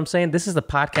 And you know what I'm saying? This is the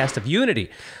podcast of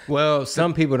unity. Well,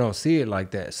 some people don't see it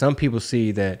like that. Some people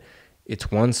see that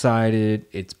it's one-sided,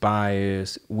 it's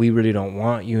biased, we really don't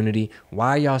want unity.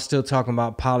 Why y'all still talking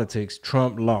about politics?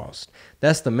 Trump lost.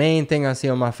 That's the main thing I see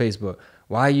on my Facebook.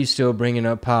 Why are you still bringing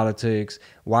up politics?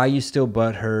 Why are you still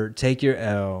butthurt? Take your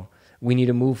L. We need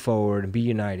to move forward and be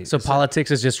united. So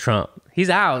politics is just Trump. He's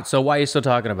out, so why are you still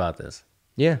talking about this?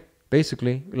 Yeah,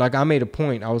 basically. Like I made a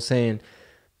point. I was saying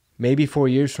maybe 4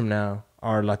 years from now,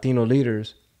 our Latino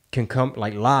leaders can come,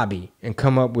 like lobby and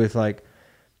come up with like,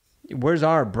 where's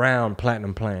our Brown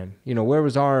Platinum Plan? Where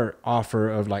was our offer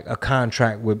of like a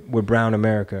contract with Brown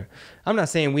America? I'm not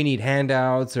saying we need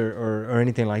handouts or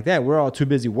anything like that. We're all too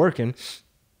busy working,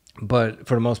 but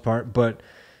for the most part, But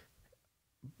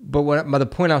the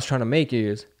point I was trying to make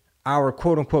is our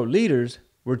quote unquote leaders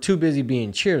were too busy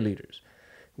being cheerleaders.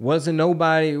 Wasn't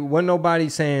nobody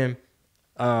saying,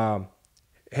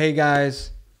 hey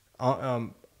guys,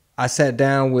 I sat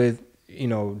down with,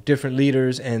 different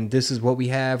leaders and this is what we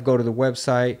have. Go to the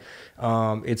website.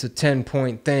 It's a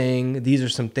 10-point thing. These are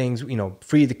some things,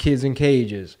 free the kids in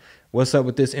cages. What's up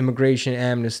with this immigration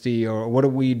amnesty or what are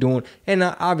we doing? And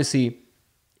obviously,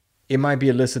 it might be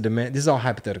a list of demands. This is all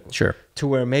hypothetical. Sure. To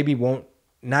where maybe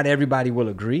not everybody will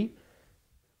agree,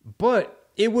 but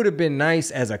it would have been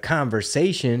nice as a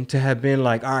conversation to have been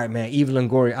like, all right, man, Eva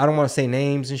Longoria, I don't want to say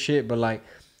names and shit, but like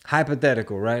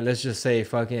hypothetical, right? Let's just say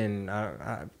fucking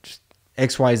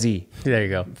XYZ. There you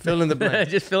go. Fill in the blank.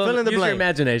 Just fill in the blank. Use your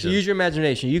imagination. Use your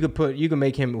imagination. You can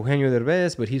make him Eugenio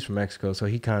Derbez, but he's from Mexico, so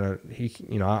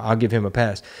I'll give him a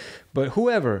pass. But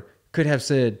whoever could have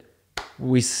said,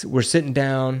 we're sitting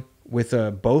down with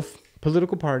both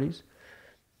political parties,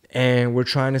 and we're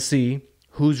trying to see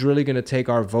who's really going to take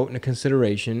our vote into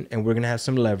consideration, and we're going to have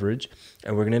some leverage,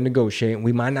 and we're going to negotiate.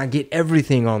 We might not get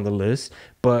everything on the list,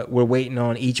 but we're waiting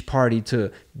on each party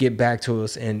to get back to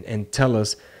us and tell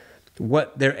us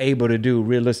what they're able to do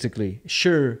realistically.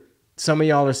 Sure, some of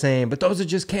y'all are saying, but those are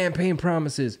just campaign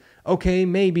promises. Okay,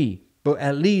 maybe, but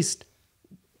at least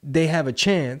they have a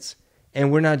chance,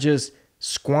 and we're not just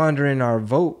squandering our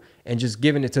vote and just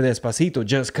giving it to Despacito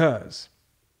just cause,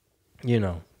 you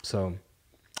know. So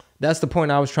that's the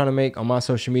point I was trying to make on my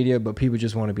social media, but people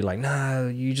just want to be like, nah,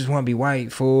 you just want to be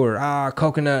white, fool, or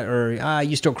coconut, or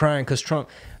you still crying because Trump.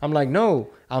 I'm like, no,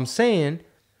 I'm saying,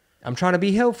 I'm trying to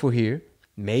be helpful here.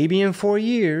 Maybe in 4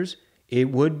 years,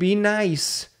 it would be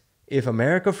nice if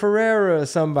America Ferrera or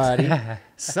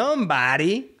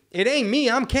somebody, it ain't me,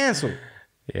 I'm canceled.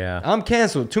 Yeah. I'm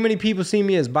canceled. Too many people see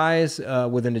me as biased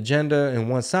with an agenda and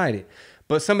one-sided.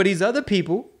 But some of these other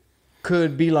people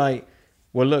could be like,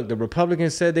 well, look, the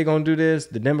Republicans said they're going to do this.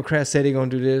 The Democrats said they're going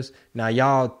to do this. Now,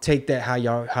 y'all take that how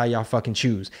y'all fucking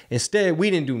choose. Instead, we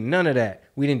didn't do none of that.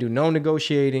 We didn't do no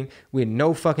negotiating. We had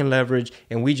no fucking leverage.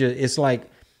 And we just, it's like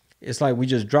we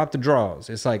just dropped the draws.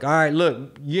 It's like, all right,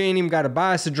 look, you ain't even got to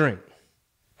buy us a drink.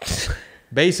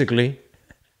 Basically.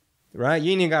 Right?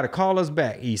 You ain't even got to call us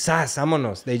back. Quizás,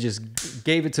 vámonos. They just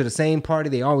gave it to the same party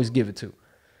they always give it to.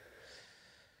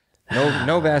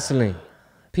 No Vaseline.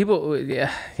 People,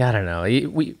 yeah, I don't know.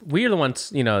 We're the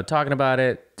ones, you know, talking about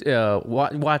it,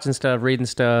 watching stuff, reading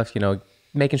stuff, you know,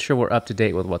 making sure we're up to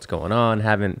date with what's going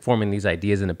on, forming these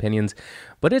ideas and opinions.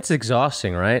 But it's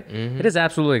exhausting, right? Mm-hmm. It is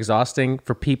absolutely exhausting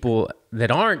for people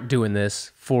that aren't doing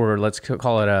this for, let's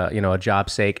call it a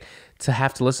job's sake, to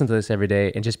have to listen to this every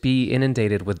day and just be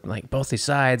inundated with like both these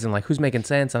sides and like who's making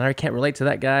sense and I can't relate to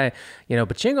that guy, you know.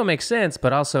 But Chingo makes sense,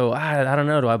 but also I don't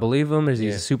know. Do I believe him? Is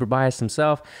he super biased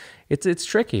himself? It's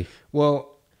tricky.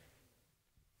 Well,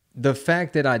 the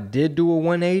fact that I did do a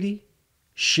 180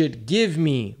 should give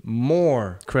me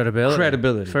more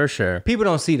credibility. For sure. People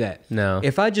don't see that. No.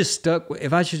 If I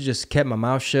should just kept my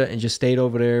mouth shut and just stayed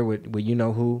over there with you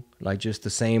know who, like just the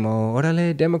same old,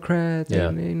 orale, Democrat,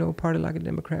 ain't no party like a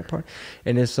Democrat party.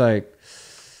 And it's like,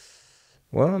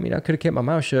 well, I mean, I could have kept my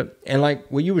mouth shut. And like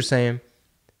what you were saying,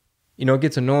 you know, it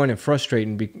gets annoying and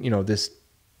frustrating, you know,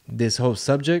 this whole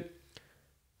subject.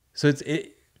 So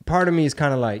part of me is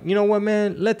kind of like, you know what,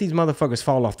 man, let these motherfuckers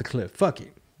fall off the cliff. Fuck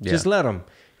it. Yeah. Just let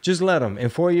them.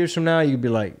 And 4 years from now, you'd be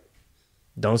like,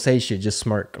 don't say shit, just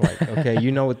smirk. Like, okay,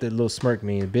 you know what the little smirk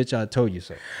means. Bitch, I told you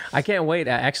so. I can't wait.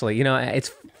 Actually, you know,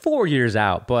 it's 4 years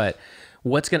out, but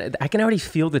I can already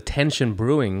feel the tension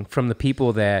brewing from the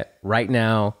people that right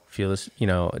now feel this, you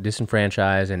know,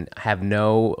 disenfranchised and have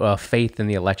no faith in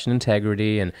the election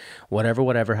integrity and whatever,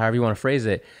 however you want to phrase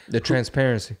it. The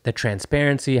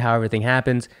transparency, how everything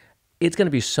happens. It's going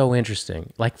to be so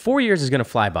interesting. Like 4 years is going to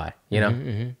fly by, you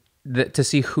know, to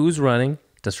see who's running.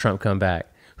 Does Trump come back?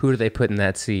 Who do they put in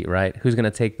that seat, right? Who's going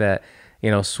to take that, you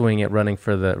know, swing at running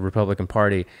for the Republican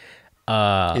Party?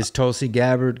 Is Tulsi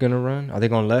Gabbard going to run? Are they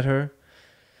going to let her?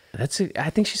 I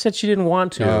think she said she didn't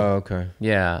want to. Oh, okay.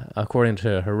 Yeah, according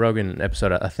to her Rogan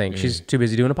episode, I think she's too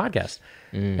busy doing a podcast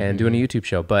and doing a YouTube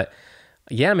show. But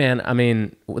yeah, man, I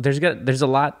mean, there's a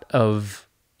lot of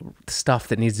stuff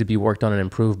that needs to be worked on and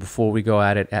improved before we go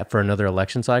at it for another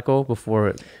election cycle,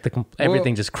 before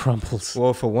everything just crumbles.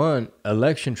 Well, for one,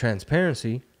 election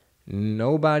transparency,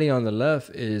 nobody on the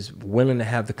left is willing to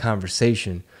have the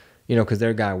conversation, you know, because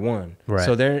their guy won. Right.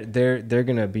 So they're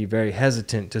going to be very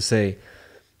hesitant to say,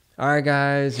 all right,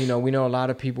 guys, you know, we know a lot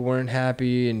of people weren't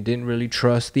happy and didn't really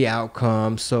trust the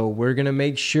outcome. So we're going to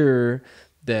make sure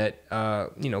that,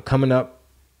 you know, coming up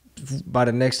by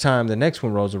the next time the next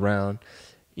one rolls around,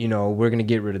 you know, we're going to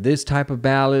get rid of this type of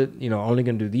ballot, you know, only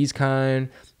going to do these kind.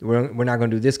 We're not going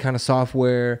to do this kind of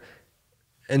software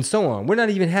and so on. We're not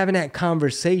even having that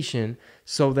conversation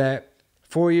so that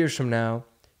 4 years from now,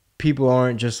 people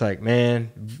aren't just like,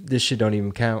 man, this shit don't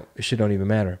even count. This shit don't even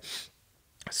matter.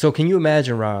 So can you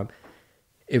imagine, Rob,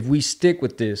 if we stick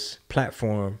with this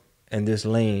platform and this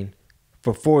lane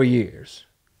for 4 years?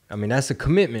 I mean, that's a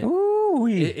commitment. Ooh,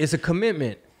 it's a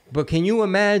commitment. But can you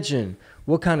imagine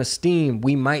what kind of steam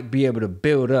we might be able to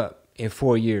build up in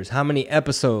 4 years? How many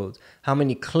episodes? How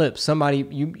many clips? How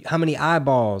many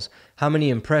eyeballs? How many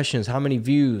impressions? How many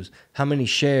views? How many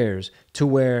shares? To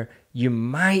where you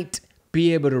might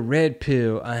be able to red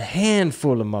pill a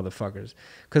handful of motherfuckers.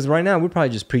 Because right now we're probably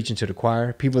just preaching to the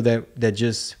choir. People that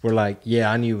just were like,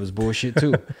 yeah, I knew it was bullshit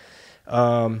too.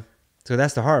 So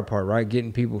that's the hard part, right?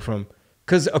 Getting people from,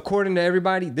 because according to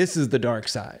everybody, this is the dark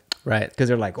side. Right. Because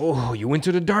they're like, oh, you went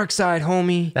to the dark side,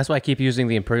 homie. That's why I keep using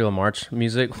the Imperial March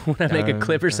music when I make a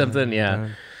clip or something. Yeah.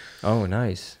 Oh,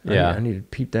 nice. Yeah. I need to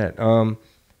peep that.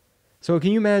 So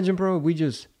can you imagine, bro, if we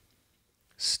just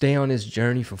stay on this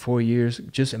journey for 4 years?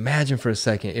 Just imagine for a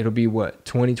second. It'll be what,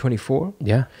 2024?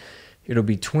 Yeah. It'll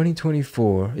be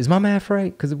 2024. Is my math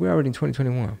right? Because we're already in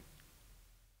 2021.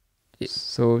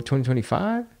 So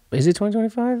 2025? Is it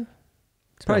 2025?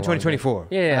 Probably 2024.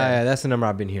 Yeah. That's the number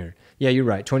I've been hearing. Yeah, you're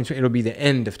right. 2020. It'll be the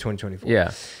end of 2024.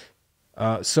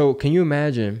 Yeah. So can you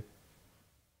imagine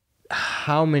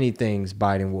how many things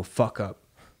Biden will fuck up?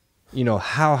 You know,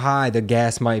 how high the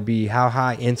gas might be, how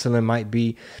high insulin might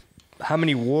be, how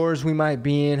many wars we might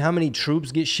be in, how many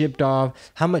troops get shipped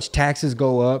off, how much taxes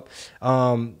go up.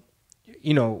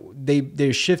 You know,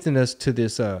 they're shifting us to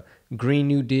this Green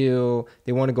New Deal.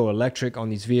 They want to go electric on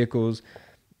these vehicles.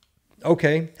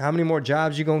 Okay, how many more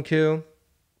jobs you gonna kill?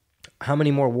 How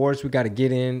many more wars we got to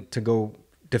get in to go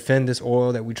defend this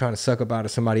oil that we're trying to suck up out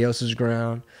of somebody else's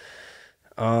ground?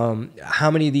 How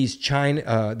many of these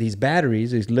these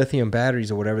batteries, these lithium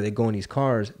batteries or whatever, they go in these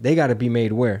cars, they got to be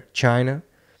made where? China.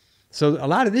 So a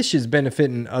lot of this shit's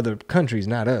benefiting other countries,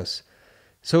 not us.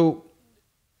 So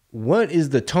what is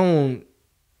the tone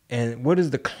and what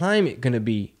is the climate going to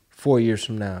be 4 years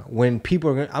from now? When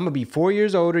people I'm going to be 4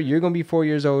 years older, you're going to be 4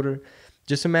 years older.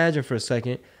 Just imagine for a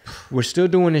second, we're still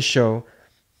doing this show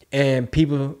and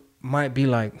people might be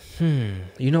like,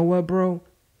 you know what, bro?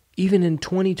 Even in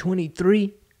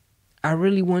 2023, I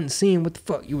really wasn't seeing what the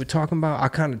fuck you were talking about. I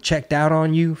kind of checked out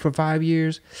on you for 5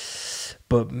 years.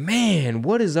 But man,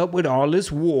 what is up with all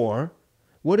this war?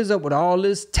 What is up with all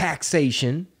this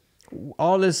taxation?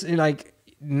 All this like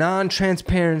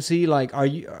non-transparency? Like,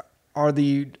 are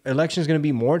the elections going to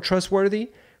be more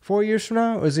trustworthy 4 years from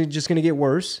now? Or is it just going to get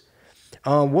worse?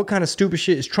 What kind of stupid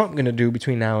shit is Trump going to do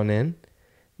between now and then?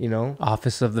 You know?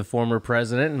 Office of the former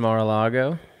president in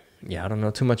Mar-a-Lago. Yeah, I don't know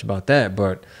too much about that,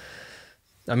 but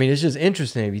I mean, it's just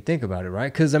interesting if you think about it,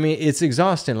 right? Because I mean, it's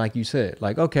exhausting, like you said.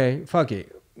 Like, okay, fuck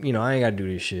it. You know, I ain't got to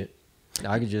do this shit.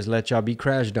 I could just let y'all be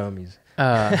crash dummies.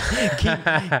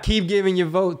 Keep giving your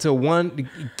vote to one.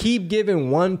 Keep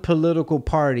giving one political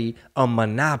party a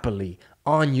monopoly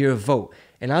on your vote.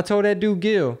 And I told that dude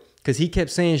Gil, because he kept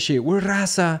saying shit, we're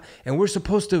raza, and we're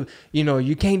supposed to, you know,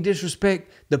 you can't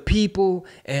disrespect the people,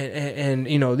 and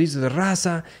you know, these are the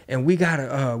raza, and we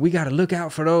gotta look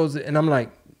out for those. And I'm like,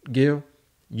 Gil,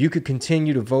 you could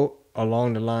continue to vote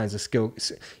along the lines of skill.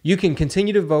 You can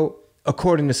continue to vote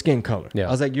according to skin color. Yeah.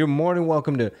 I was like, you're more than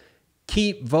welcome to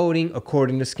keep voting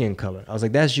according to skin color. I was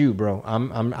like, that's you, bro.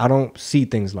 I don't see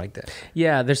things like that.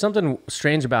 Yeah, there's something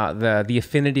strange about the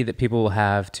affinity that people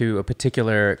have to a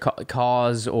particular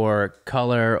cause or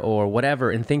color or whatever,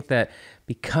 and think that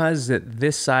because that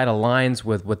this side aligns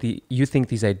with what you think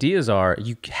these ideas are,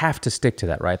 you have to stick to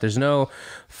that, right? There's no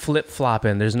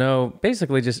flip-flopping. There's no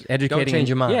basically just educating. Don't change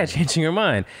your mind. Yeah, changing your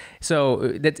mind. So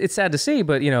it's sad to see,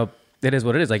 but you know, it is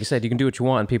what it is. Like you said, you can do what you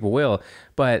want and people will.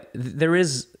 But there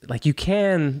is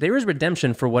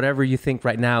redemption for whatever you think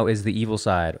right now is the evil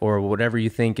side or whatever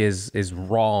you think is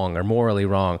wrong or morally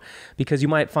wrong. Because you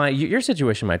might find your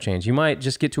situation might change. You might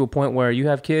just get to a point where you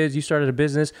have kids, you started a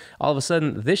business, all of a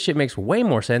sudden this shit makes way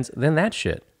more sense than that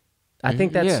shit. I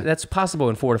think that's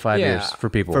possible in 4 to 5 years for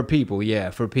people. For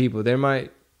people. There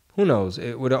might, who knows,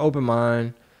 with an open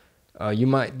mind, you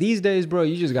might, these days, bro,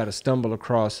 you just got to stumble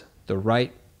across the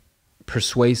right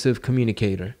persuasive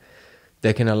communicator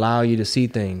that can allow you to see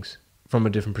things from a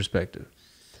different perspective.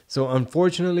 So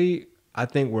unfortunately, I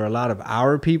think we're a lot of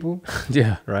our people.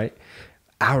 Yeah. Right?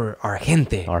 Our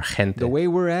gente. Our gente. The way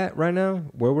we're at right now,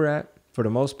 where we're at, for the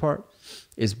most part,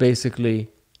 is basically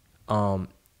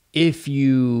if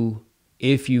you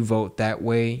vote that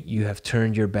way, you have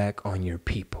turned your back on your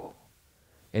people.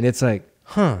 And it's like,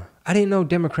 I didn't know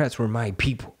Democrats were my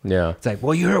people. Yeah. It's like,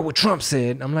 well, you heard what Trump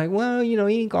said. I'm like, well, you know,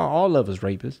 he ain't got all of us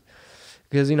rapists.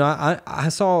 Because, you know, I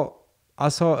saw a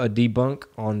debunk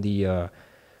on the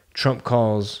Trump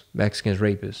calls Mexicans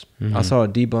rapists. Mm-hmm. I saw a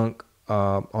debunk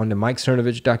on the Mike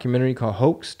Cernovich documentary called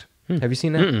Hoaxed. Have you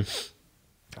seen that? Mm-mm.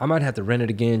 I might have to rent it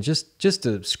again just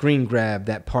to screen grab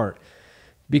that part.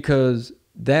 Because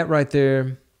that right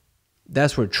there,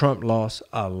 that's where Trump lost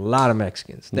a lot of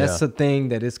Mexicans. That's the thing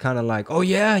that it's kind of like, oh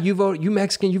yeah, you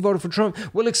Mexican, you voted for Trump.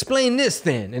 Well, explain this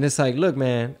then. And it's like, look,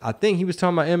 man, I think he was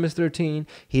talking about MS-13.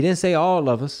 He didn't say all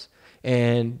of us.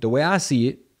 And the way I see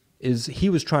it is he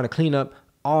was trying to clean up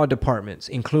all departments,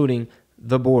 including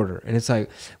the border. And it's like,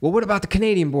 well, what about the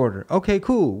Canadian border? Okay,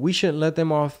 cool. We shouldn't let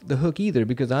them off the hook either,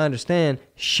 because I understand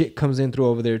shit comes in through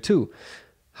over there too.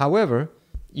 However,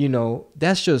 you know,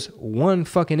 that's just one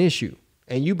fucking issue.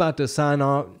 And you about to sign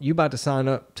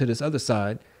up to this other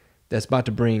side that's about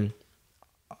to bring,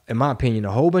 in my opinion,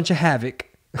 a whole bunch of havoc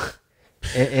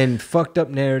and fucked up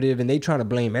narrative. And they trying to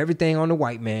blame everything on the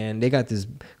white man. They got this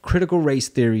critical race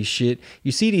theory shit.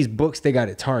 You see these books they got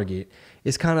at Target.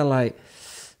 It's kind of like,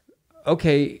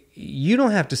 okay, you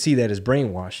don't have to see that as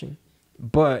brainwashing,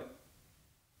 but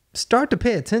start to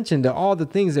pay attention to all the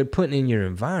things they're putting in your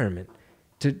environment.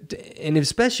 And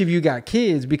especially if you got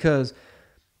kids, because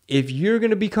if you're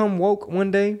going to become woke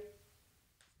one day,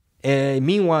 and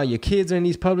meanwhile your kids are in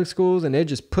these public schools and they're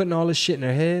just putting all this shit in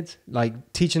their heads,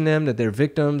 like teaching them that they're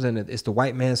victims and that it's the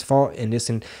white man's fault, and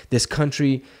this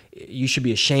country, you should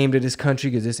be ashamed of this country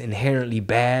because it's inherently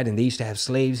bad and they used to have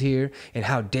slaves here, and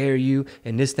how dare you,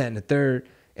 and this, that, and the third.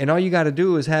 And all you got to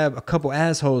do is have a couple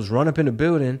assholes run up in the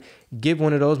building, give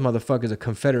one of those motherfuckers a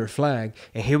Confederate flag,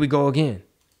 and here we go again.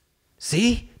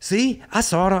 See, I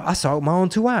saw it with my own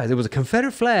 2 eyes. It was a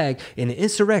Confederate flag in an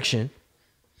insurrection.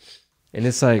 And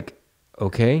it's like,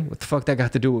 okay, what the fuck that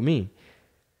got to do with me?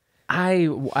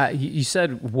 You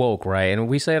said woke, right? And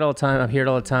we say it all the time. I hear it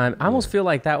all the time. I almost feel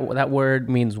like that word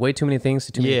means way too many things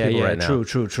to too many people right now.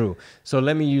 True. So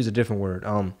let me use a different word.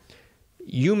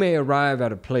 You may arrive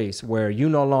at a place where you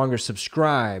no longer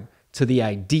subscribe to the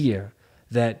idea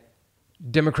that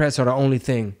Democrats are the only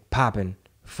thing popping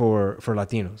for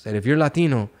Latinos. That if you're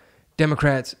Latino,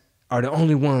 Democrats are the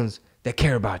only ones that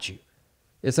care about you.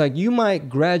 It's like you might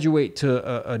graduate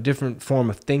to a different form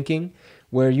of thinking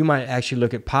where you might actually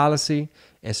look at policy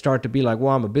and start to be like,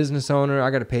 well, I'm a business owner.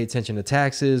 I got to pay attention to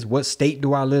taxes. What state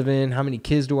do I live in? How many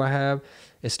kids do I have?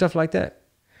 And stuff like that.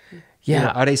 Yeah. You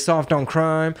know, are they soft on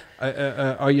crime?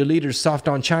 Are your leaders soft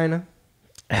on China?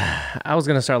 I was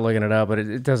going to start looking it up, but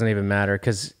it doesn't even matter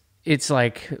because it's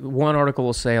like one article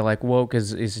will say like woke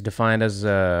is defined as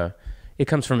it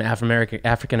comes from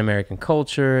African American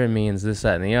culture. It means this,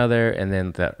 that, and the other. And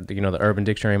then the Urban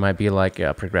Dictionary might be like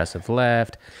progressive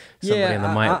left.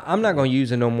 I'm not going to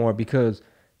use it no more because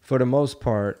for the most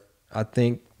part, I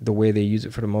think the way they use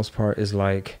it for the most part is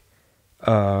like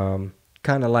kind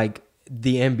of like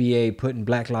the NBA putting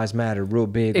Black Lives Matter real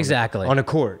big on the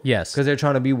court. Yes. Because they're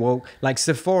trying to be woke. Like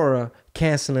Sephora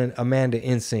canceling Amanda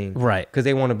Ensing. Right. Because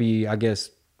they want to be, I guess,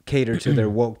 cater to their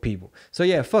woke people. So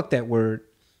yeah, fuck that word.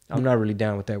 I'm not really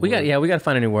down with that word. We got to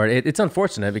find a new word. It's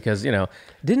unfortunate because,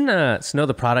 didn't Snow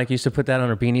the Product used to put that on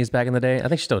her beanies back in the day? I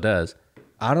think she still does.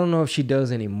 I don't know if she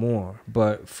does anymore,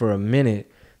 but for a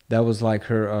minute, that was like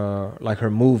her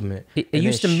movement. It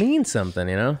used to mean something,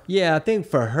 you know? Yeah, I think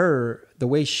for her, the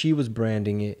way she was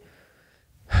branding it,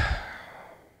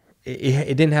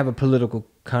 it didn't have a political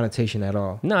connotation at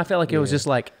all. No, I felt like it was just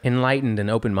like enlightened and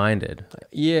open-minded.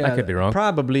 Yeah. I could be wrong.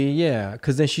 Probably, yeah.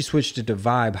 Because then she switched it to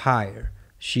Vibe Higher.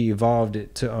 She evolved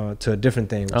it to a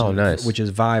different thing, which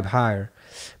is Vibe Higher.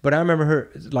 But I remember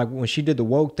her, like when she did the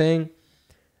woke thing,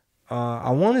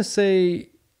 I want to say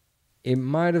it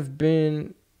might have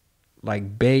been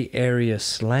like Bay Area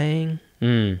slang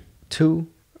too,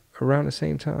 around the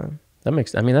same time.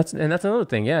 That's another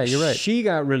thing. Yeah, you're right. She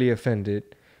got really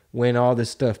offended when all this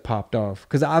stuff popped off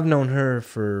because I've known her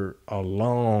for a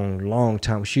long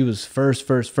time. She was first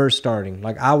starting.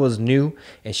 Like I was new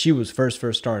and she was first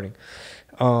starting.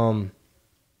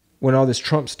 When all this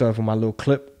Trump stuff on my little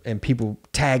clip and people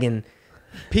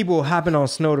hopping on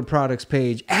Snow the Product's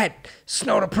page at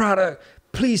Snow the Product,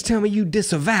 please tell me you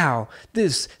disavow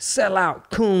this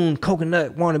sellout coon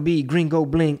coconut wannabe Gringo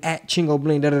Bling at Chingo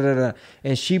Bling da.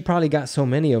 And she probably got so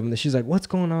many of them that she's like, what's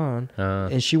going on?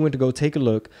 And she went to go take a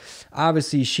look.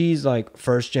 Obviously she's like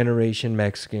first generation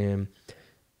Mexican.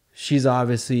 She's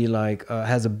obviously like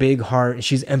has a big heart and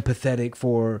she's empathetic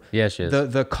for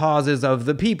the causes of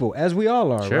the people, as we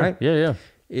all are, right? Yeah.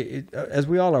 As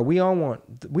we all are, we all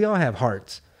have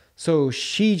hearts. So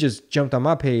she just jumped on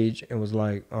my page and was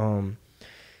like,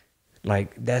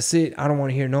 that's it. I don't want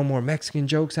to hear no more Mexican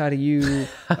jokes out of you.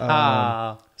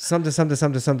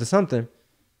 Something.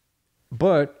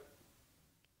 But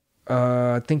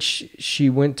I think she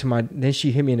went to then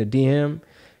she hit me in a DM.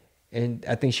 And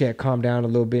I think she had calmed down a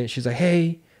little bit. She's like,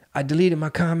 hey, I deleted my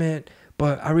comment,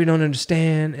 but I really don't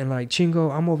understand. And like,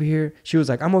 Chingo, I'm over here. She was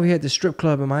like, I'm over here at the strip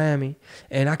club in Miami,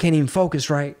 and I can't even focus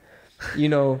right,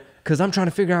 because I'm trying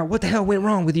to figure out what the hell went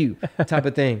wrong with you type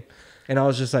of thing. And I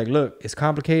was just like, look, it's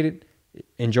complicated.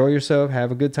 Enjoy yourself.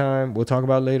 Have a good time. We'll talk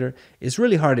about it later. It's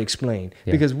really hard to explain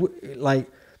because like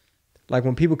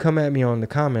when people come at me on the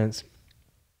comments,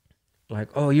 like,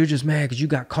 oh, you're just mad because you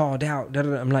got called out.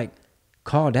 I'm like,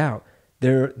 called out.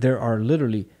 There are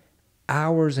literally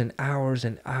hours and hours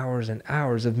and hours and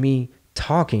hours of me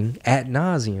talking ad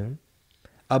nauseum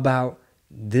about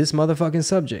this motherfucking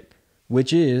subject,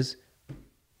 which is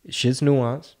shit's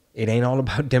nuanced. It ain't all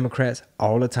about Democrats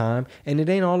all the time, and it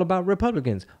ain't all about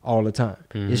Republicans all the time.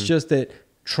 Mm-hmm. It's just that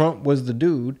Trump was the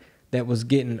dude that was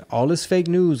getting all this fake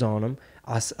news on him.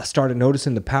 I started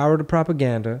noticing the power of the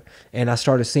propaganda, and I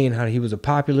started seeing how he was a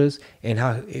populist and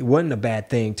how it wasn't a bad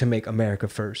thing to make America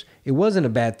first. It wasn't a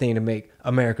bad thing to make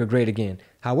America great again.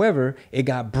 However, it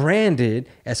got branded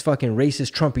as fucking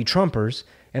racist Trumpy Trumpers,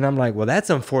 and I'm like, well, that's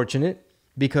unfortunate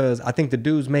because I think the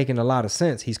dude's making a lot of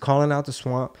sense. He's calling out the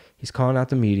swamp. He's calling out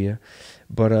the media.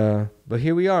 But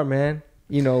here we are, man.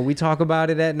 You know, we talk about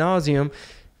it ad nauseum.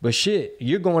 But shit,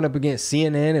 you're going up against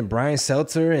CNN and Brian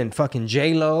Seltzer and fucking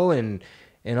J-Lo and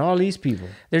all these people.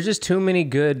 There's just too many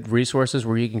good resources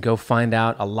where you can go find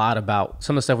out a lot about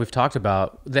some of the stuff we've talked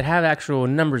about that have actual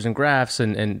numbers and graphs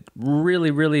and really,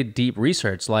 really deep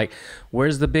research. Like,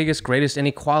 where's the biggest, greatest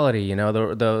inequality? You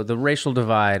know, the racial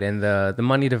divide and the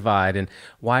money divide, and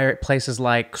why are places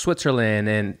like Switzerland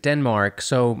and Denmark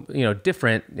so, you know,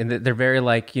 different? And they're very,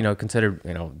 like, you know, considered,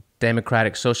 you know,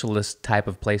 democratic socialist type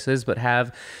of places, but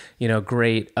have, you know,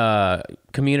 great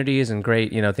communities and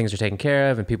great, you know, things are taken care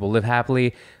of and people live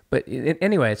happily. But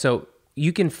anyway, so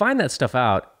you can find that stuff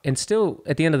out and still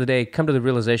at the end of the day come to the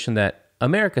realization that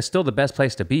America's still the best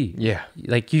place to be. Yeah.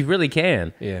 Like, you really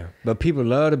can. Yeah. But people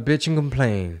love to bitch and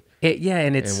complain.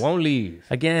 And it's... And won't leave.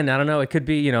 Again, I don't know. It could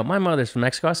be, you know, my mother's from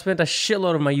Mexico. I spent a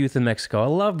shitload of my youth in Mexico. I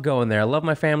loved going there. I love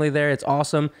my family there. It's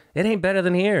awesome. It ain't better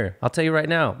than here. I'll tell you right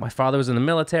now. My father was in the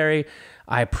military.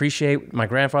 I appreciate my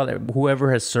grandfather,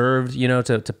 whoever has served, you know,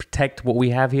 to protect what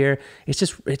we have here.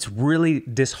 It's really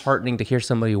disheartening to hear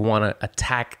somebody want to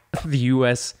attack the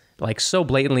U.S. like so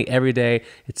blatantly every day.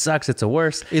 It sucks. It's the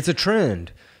worst. It's a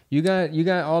trend. You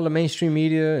got all the mainstream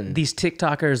media and these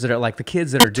TikTokers that are like the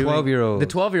kids that are doing 12-year-olds. The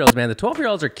 12-year-olds, man. The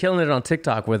 12-year-olds are killing it on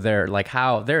TikTok with their like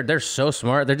how they're so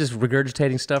smart. They're just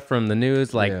regurgitating stuff from the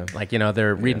news, like you know,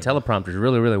 they're reading teleprompters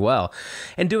really, really well,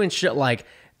 and doing shit like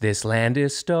this land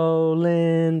is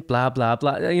stolen, blah blah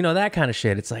blah. You know, that kind of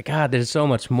shit. It's like, God, there's so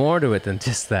much more to it than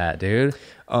just that, dude.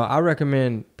 I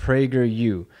recommend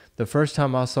PragerU. The first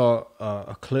time I saw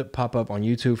a clip pop up on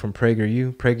YouTube from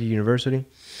PragerU, Prager University,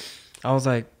 I was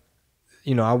like,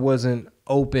 you know, I wasn't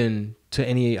open to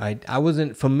any, I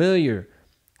wasn't familiar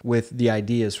with the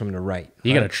ideas from the right.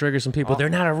 You're going to trigger some people. They're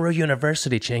not a real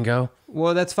university, Chingo.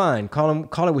 Well, that's fine.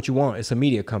 Call it what you want. It's a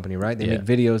media company, right? They make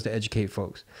videos to educate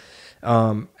folks.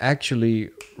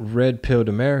 Actually, Red Pilled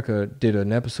America did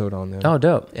an episode on them. Oh,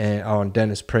 dope. And on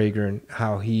Dennis Prager and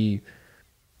how he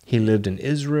lived in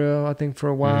Israel, I think, for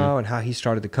a while, and how he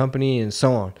started the company and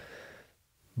so on.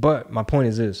 But my point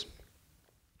is this.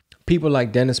 People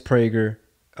like Dennis Prager,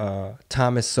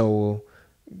 Thomas Sowell,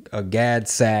 Gad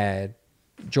Saad,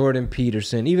 Jordan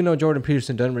Peterson, even though Jordan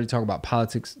Peterson doesn't really talk about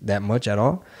politics that much at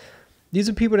all, these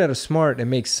are people that are smart and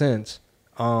make sense.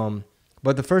 But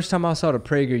the first time I saw the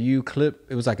PragerU clip,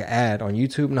 it was like an ad on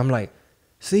YouTube, and I'm like,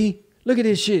 see, look at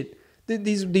this shit.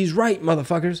 These right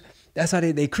motherfuckers. That's how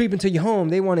they creep into your home.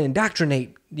 They want to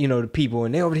indoctrinate, you know, the people,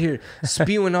 and they over here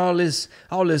spewing all this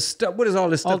stuff. What is all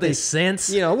this stuff? All this sense.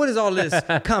 You know, what is all this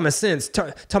common sense?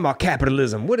 Talking about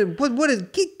capitalism. What is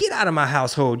get out of my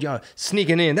household, y'all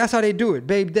sneaking in. That's how they do it,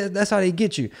 babe. That's how they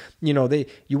get you. You know,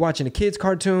 you watching a kids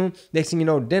cartoon. Next thing you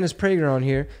know, Dennis Prager on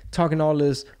here talking all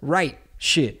this right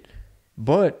shit.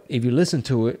 But if you listen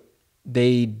to it,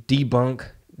 they debunk.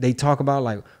 They talk about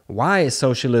like, why is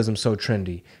socialism so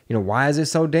trendy? You know, why is it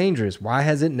so dangerous? Why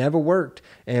has it never worked?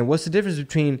 And what's the difference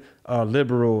between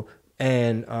liberal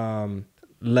and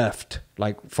left,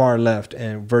 like far left,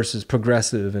 and versus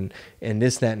progressive and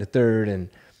this, that, and the third, and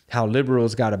how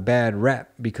liberals got a bad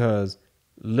rap because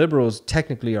liberals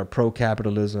technically are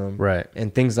pro-capitalism, right,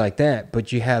 and things like that.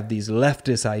 But you have these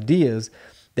leftist ideas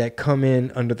that come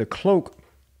in under the cloak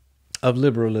of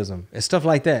liberalism and stuff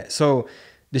like that. So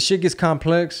the shit gets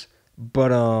complex,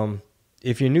 but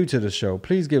if you're new to the show,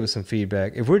 please give us some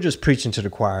feedback. If we're just preaching to the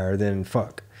choir, then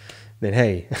fuck. Then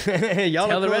hey, y'all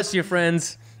tell the rest of your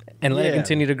friends and let it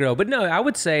continue to grow. But no, I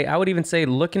would even say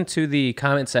look into the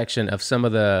comment section of some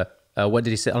of the what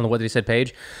did he say on the What Did He Said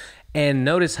page, and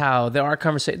notice how there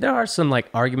are some like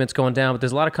arguments going down, but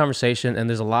there's a lot of conversation and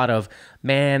there's a lot of,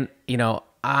 man, you know,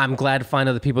 I'm glad to find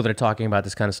other people that are talking about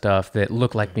this kind of stuff that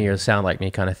look like me or sound like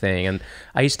me kind of thing. And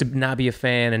I used to not be a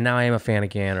fan, and now I am a fan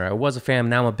again. Or I was a fan,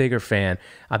 now I'm a bigger fan.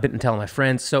 I've been telling my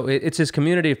friends. So it's this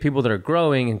community of people that are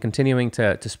growing and continuing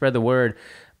to spread the word.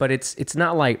 But it's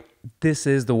not like this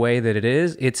is the way that it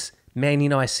is. It's, man, you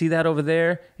know, I see that over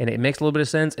there, and it makes a little bit of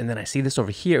sense. And then I see this over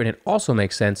here, and it also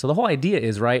makes sense. So the whole idea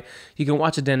is, right, you can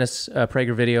watch a Dennis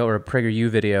Prager video or a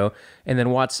PragerU video, and then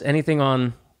watch anything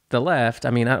on the left,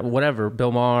 I mean, whatever,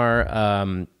 Bill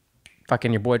Maher,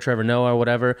 fucking your boy Trevor Noah or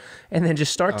whatever, and then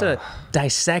just start to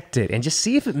dissect it and just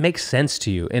see if it makes sense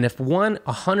to you. And if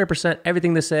 100%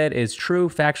 everything they said is true,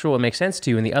 factual, it makes sense to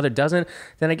you, and the other doesn't,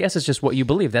 then I guess it's just what you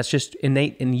believe. That's just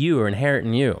innate in you or inherent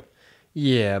in you.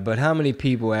 Yeah, but how many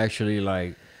people actually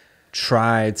like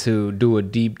try to do a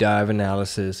deep dive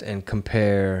analysis and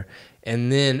compare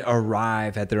and then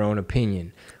arrive at their own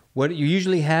opinion? What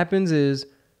usually happens is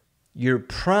you're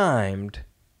primed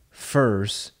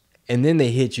first, and then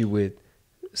they hit you with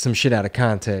some shit out of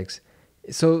context.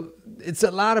 So it's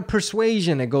a lot of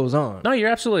persuasion that goes on. No, you're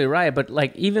absolutely right. But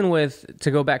like, even with,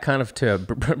 to go back kind of to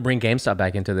bring GameStop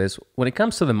back into this, when it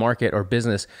comes to the market or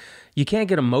business, you can't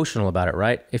get emotional about it,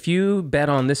 right? If you bet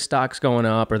on this stock's going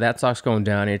up or that stock's going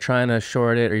down, and you're trying to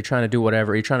short it or you're trying to do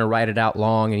whatever, or you're trying to ride it out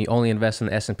long and you only invest in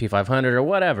the S&P 500 or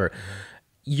whatever,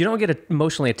 you don't get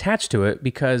emotionally attached to it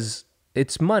because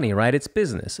it's money, right? It's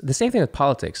business. The same thing with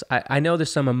politics. I know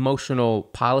there's some emotional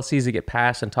policies that get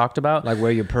passed and talked about. Like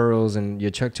wear your pearls and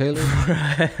your Chuck Taylor.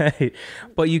 Right.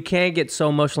 But you can't get so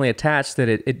emotionally attached that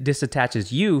it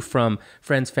disattaches you from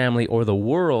friends, family, or the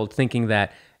world, thinking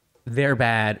that they're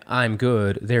bad, I'm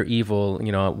good, they're evil,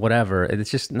 you know, whatever.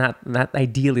 It's just not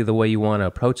ideally the way you want to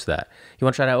approach that. You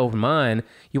want to try to open mind.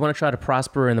 You want to try to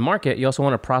prosper in the market. You also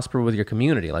want to prosper with your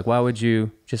community. Like, why would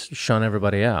you just shun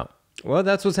everybody out? Well,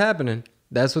 that's what's happening.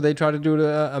 That's what they try to do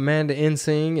to Amanda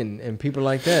Ensing and people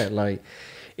like that. Like,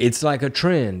 it's like a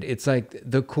trend. It's like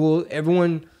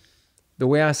everyone, the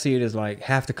way I see it is like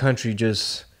half the country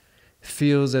just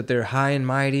feels that they're high and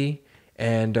mighty.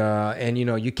 And you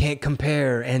know, you can't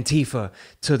compare Antifa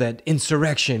to that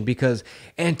insurrection because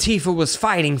Antifa was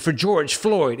fighting for George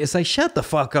Floyd. It's like, shut the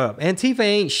fuck up. Antifa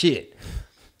ain't shit.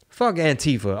 Fuck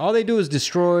Antifa. All they do is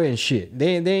destroy and shit.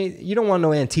 You don't want no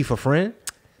Antifa friend.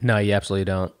 No, you absolutely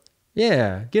don't.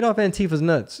 Yeah, get off Antifa's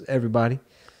nuts, everybody.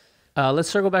 Let's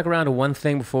circle back around to one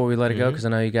thing before we let it go, because I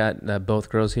know you got both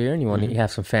girls here and you want to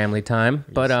have some family time.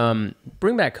 But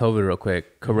bring back COVID real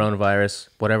quick, coronavirus,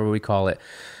 whatever we call it.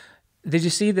 Did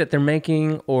you see that they're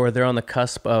making, or they're on the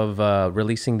cusp of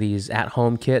releasing these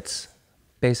at-home kits,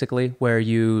 basically, where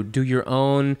you do your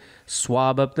own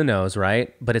swab up the nose,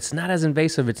 right? But it's not as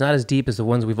invasive, it's not as deep as the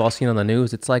ones we've all seen on the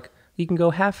news. It's like, you can go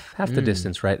half the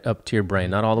distance, right, up to your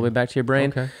brain, not all the way back to your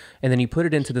brain. Okay. And then you put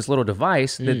it into this little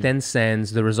device that then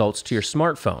sends the results to your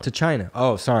smartphone. To China.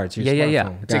 Oh, sorry, to your smartphone.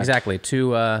 Yeah. It's exactly.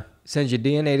 Sends your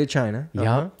DNA to China.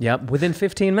 Yep, within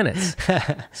 15 minutes.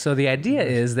 So the idea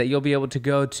is that you'll be able to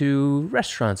go to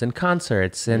restaurants and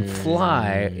concerts and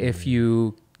fly if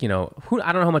you know,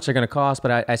 I don't know how much they're going to cost,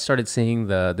 but I started seeing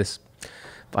this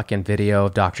fucking video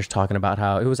of doctors talking about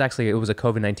how it was a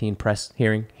COVID-19 press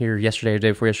hearing here yesterday or the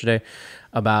day before yesterday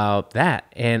about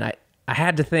that. And I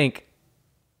had to think,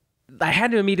 I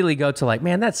had to immediately go to like,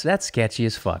 man, that's sketchy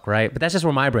as fuck, right? But that's just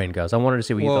where my brain goes. I wanted to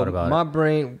see what you thought about it. My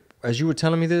brain, as you were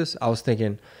telling me this, I was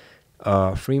thinking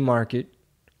free market.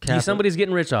 Somebody's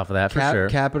getting rich off of that, for sure.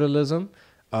 Capitalism.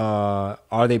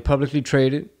 Are they publicly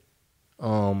traded?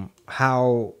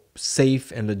 How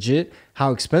safe and legit?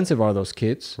 How expensive are those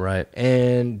kits? Right.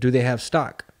 And do they have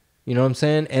stock? You know what I'm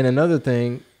saying? And another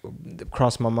thing that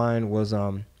crossed my mind was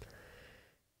the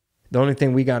only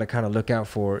thing we got to kind of look out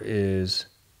for is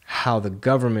how the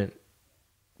government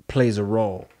plays a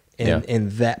role in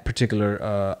that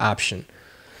particular option.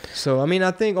 So, I mean,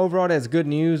 I think overall that's good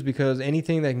news, because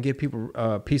anything that can give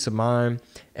people peace of mind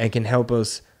and can help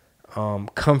us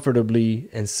comfortably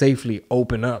and safely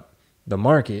open up the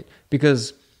market,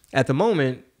 because at the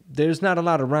moment there's not a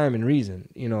lot of rhyme and reason,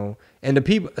 you know. And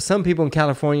some people in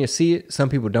California see it, some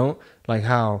people don't. Like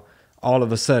how all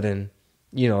of a sudden,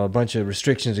 you know, a bunch of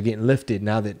restrictions are getting lifted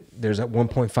now that there's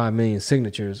 1.5 million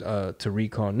signatures to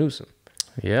recall Newsom.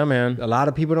 Yeah, man. A lot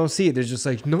of people don't see it. They're just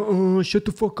like, no, shut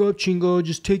the fuck up, Chingo.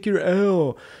 Just take your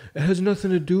L. It has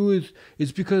nothing to do with,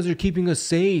 it's because they're keeping us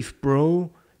safe, bro.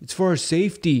 It's for our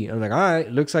safety. I'm like, all right,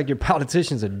 looks like your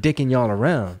politicians are dicking y'all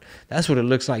around. That's what it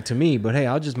looks like to me. But hey,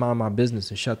 I'll just mind my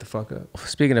business and shut the fuck up.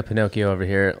 Speaking of Pinocchio over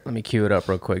here, let me cue it up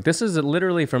real quick. This is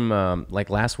literally from like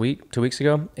last week, 2 weeks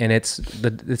ago. And it's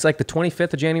like the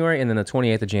 25th of January and then the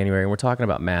 28th of January. And we're talking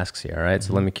about masks here, all right?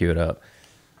 So let me cue it up.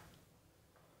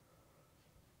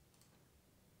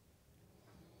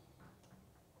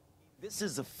 This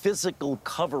is a physical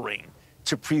covering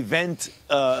to prevent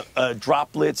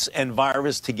droplets and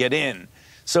virus to get in.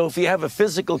 So if you have a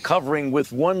physical covering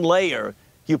with one layer,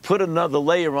 you put another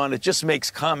layer on, it just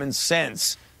makes common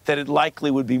sense that it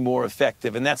likely would be more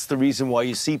effective. And that's the reason why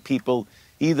you see people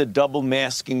either double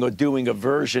masking or doing a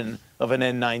version of an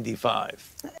N95.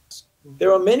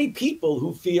 There are many people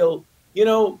who feel, you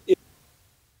know...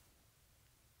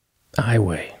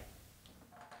 Highway.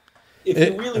 If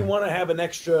you really want to have an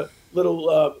extra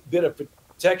little bit of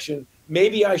protection,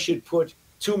 maybe I should put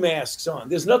 2 masks on.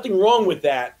 There's nothing wrong with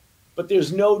that, but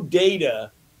there's no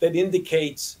data that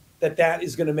indicates that that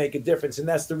is going to make a difference. And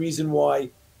that's the reason why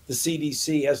the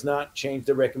CDC has not changed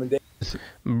their recommendation.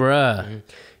 Bruh.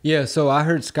 Yeah, so I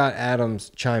heard Scott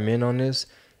Adams chime in on this.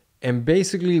 And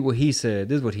basically what he said,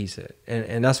 this is what he said.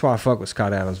 And that's why I fuck with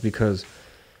Scott Adams, because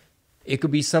It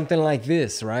could be something like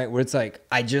this, right? Where it's like,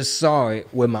 I just saw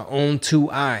it with my own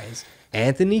 2 eyes.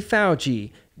 Anthony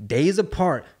Fauci, days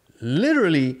apart,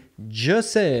 literally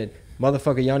just said,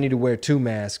 motherfucker, y'all need to wear 2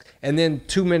 masks. And then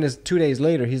 2 days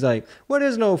later, he's like, well,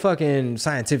 there's no fucking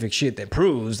scientific shit that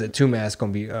proves that 2 masks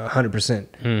gonna be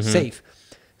 100% safe.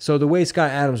 So the way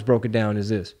Scott Adams broke it down is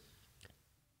this.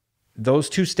 Those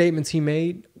 2 statements he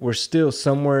made were still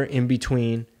somewhere in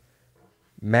between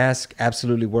masks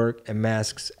absolutely work and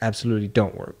masks absolutely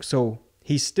don't work. So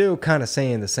he's still kind of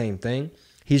saying the same thing.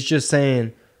 He's just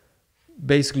saying,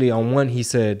 basically on one, he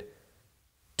said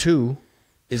 2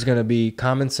 is going to be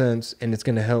common sense and it's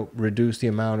going to help reduce the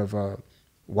amount of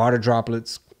water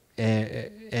droplets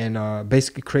and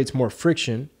basically creates more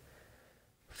friction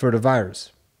for the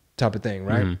virus type of thing,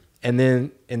 right? And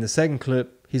then in the second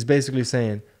clip, he's basically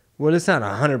saying, well, it's not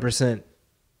 100%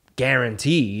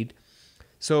 guaranteed.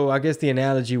 So I guess the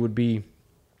analogy would be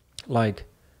like,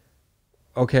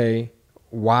 okay,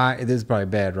 why, this is probably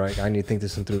bad, right? I need to think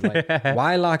this one through. Like,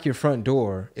 why lock your front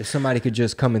door if somebody could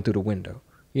just come in through the window?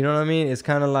 You know what I mean? It's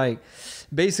kind of like,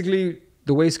 basically,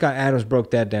 the way Scott Adams broke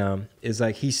that down is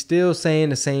like, he's still saying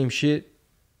the same shit.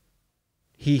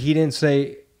 He didn't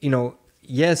say, you know,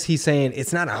 yes, he's saying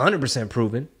it's not 100%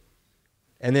 proven.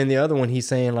 And then the other one, he's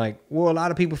saying like, well, a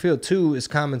lot of people feel 2 is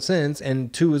common sense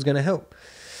and 2 is going to help.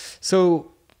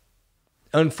 So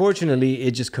unfortunately,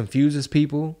 it just confuses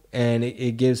people and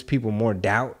it gives people more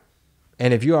doubt.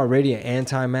 And if you're already an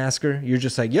anti-masker, you're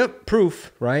just like, yep,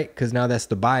 proof, right? Because now that's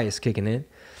the bias kicking in.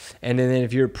 And then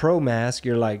if you're pro-mask,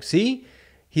 you're like, see,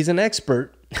 he's an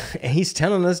expert and he's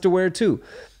telling us to wear it too.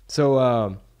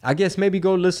 So I guess maybe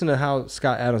go listen to how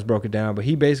Scott Adams broke it down. But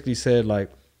he basically said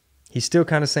like, he's still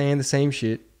kind of saying the same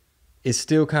shit. It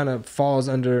still kind of falls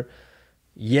under,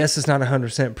 yes, it's not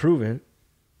 100% proven,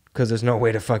 because there's no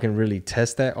way to fucking really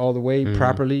test that all the way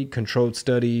properly. Controlled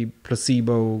study,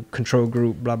 placebo, control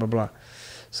group, blah, blah, blah.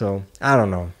 So, I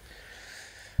don't know.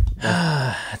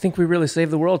 I think we really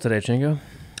saved the world today, Chingo.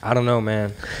 I don't know,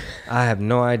 man. I have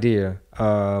no idea. You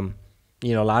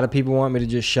know, a lot of people want me to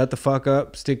just shut the fuck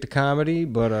up, stick to comedy,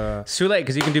 but... it's too late,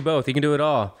 because you can do both. You can do it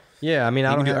all. Yeah, I mean,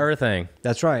 I don't have everything.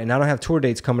 That's right. And I don't have tour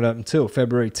dates coming up until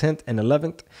February 10th and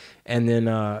 11th. And then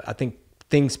I think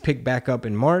things pick back up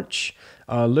in March.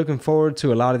 Looking forward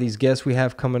to a lot of these guests we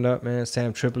have coming up, man.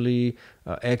 Sam Tripoli,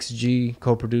 XG,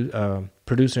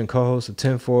 producer and co-host of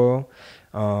Tinfoil,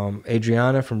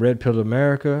 Adriana from Red Pill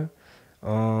America.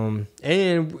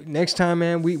 And next time,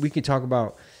 man, we could talk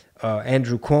about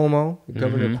Andrew Cuomo,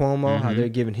 Governor Cuomo, how they're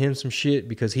giving him some shit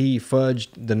because he fudged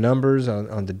the numbers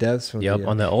on the deaths. From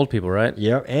on the old people, right?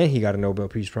 Yep, and he got a Nobel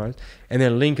Peace Prize. And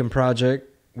then Lincoln Project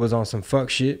was on some fuck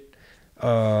shit.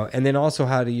 And then also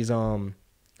how these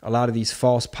a lot of these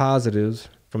false positives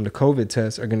from the COVID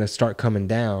tests are going to start coming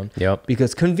down. Yep.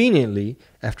 Because conveniently,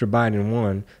 after Biden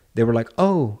won, they were like,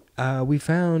 oh, we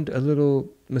found a little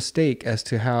mistake as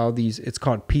to how it's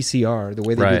called PCR, the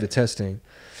way they do the testing.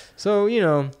 So, you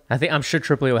know. I'm sure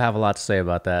Tripoli will have a lot to say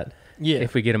about that. Yeah.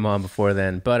 If we get him on before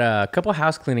then. But a couple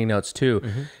house cleaning notes too.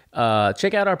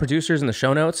 Check out our producers in the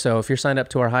show notes. So if you're signed up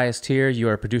to our highest tier, you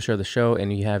are a producer of the show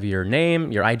and you have your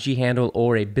name, your IG handle,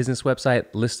 or a business website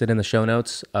listed in the show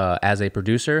notes as a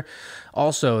producer.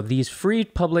 Also, these free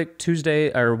public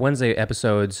Tuesday or Wednesday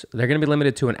episodes, they're going to be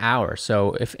limited to an hour.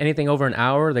 So if anything over an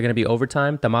hour, they're going to be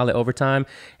overtime, Tamale overtime,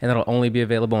 and that'll only be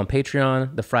available on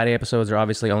Patreon. The Friday episodes are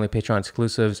obviously only Patreon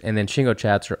exclusives, and then Chingo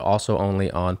Chats are also only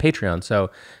on Patreon.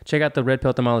 So check out the Red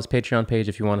Pill Tamales Patreon page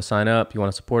if you want to sign up, you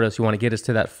want to support us, you want to get us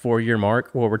to that 4-year mark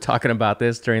where we're talking about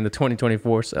this during the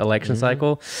 2024 election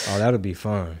cycle. Oh, that'll be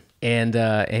fun. And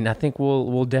I think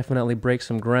we'll definitely break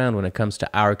some ground when it comes to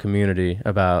our community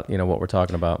about, you know, what we're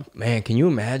talking about. Man, can you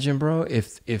imagine, bro,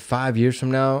 if 5 years from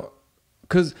now,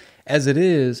 because as it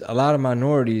is, a lot of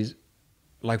minorities,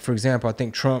 like for example, I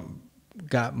think Trump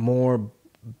got more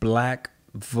black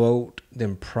vote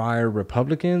than prior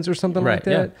Republicans or something like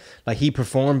that. Yeah. Like he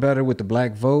performed better with the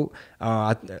black vote.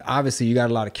 Obviously, you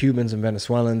got a lot of Cubans and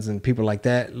Venezuelans and people like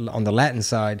that on the Latin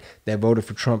side that voted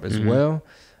for Trump as well.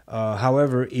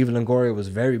 However, Eva Longoria was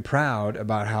very proud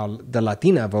about how the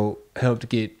Latina vote helped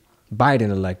get Biden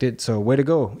elected. So way to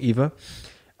go, Eva.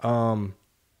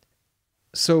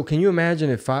 So can you imagine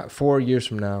if 4 years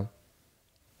from now,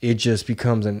 it just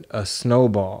becomes a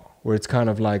snowball where it's kind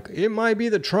of like, it might be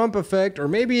the Trump effect, or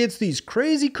maybe it's these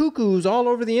crazy cuckoos all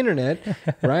over the internet,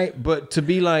 right? But to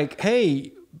be like,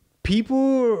 hey, people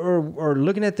are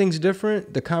looking at things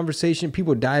different. The conversation,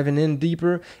 people diving in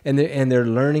deeper, and they're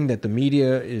learning that the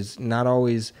media is not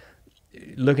always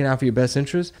looking out for your best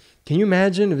interest. Can you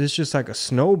imagine if it's just like a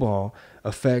snowball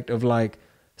effect of like,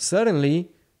 suddenly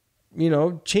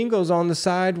Chingo's on the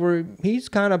side where he's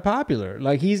kind of popular.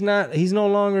 Like he's no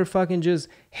longer fucking just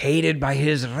hated by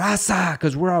his raza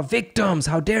because we're all victims.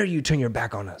 How dare you turn your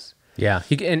back on us? Yeah,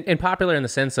 and popular in the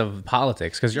sense of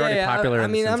politics because you're already popular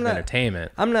in the sense of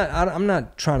entertainment. I'm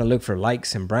not trying to look for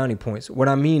likes and brownie points. What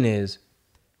I mean is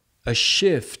a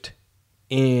shift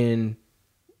in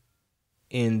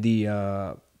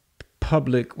the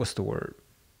public. What's the word?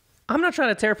 I'm not trying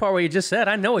to tear apart what you just said.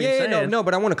 I know what you're saying. No,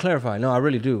 but I want to clarify. No, I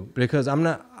really do, because I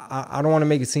don't want to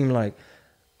make it seem like,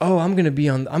 oh, I'm gonna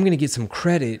get some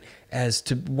credit as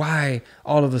to why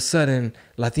all of a sudden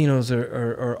Latinos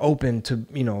are open to,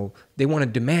 they want to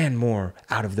demand more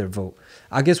out of their vote.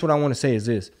 I guess what I want to say is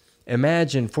this: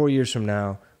 imagine 4 years from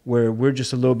now where we're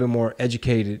just a little bit more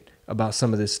educated about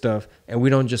some of this stuff, and we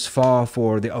don't just fall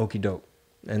for the okie doke,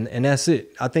 and that's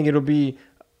it. I think it'll be.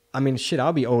 I mean, shit,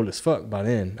 I'll be old as fuck by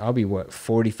then. I'll be,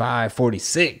 45,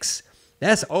 46.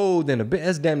 That's old than a bit.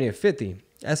 That's damn near 50.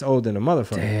 That's old than a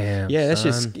motherfucker. Damn, yeah, that's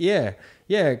son. just,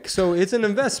 yeah. So it's an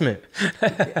investment.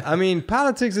 I mean,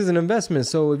 politics is an investment.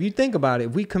 So if you think about it,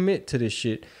 if we commit to this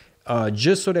shit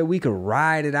just so that we could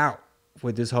ride it out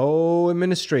with this whole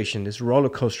administration, this roller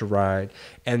coaster ride,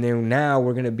 and then now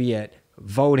we're going to be at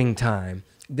voting time,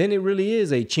 then it really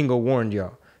is a Chingo warned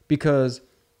y'all. Because,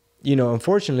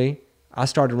 unfortunately, I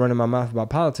started running my mouth about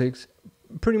politics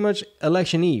pretty much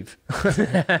election eve.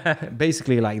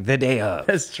 Basically like the day of.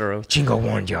 That's true. Chingo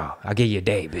warned y'all. I'll give you a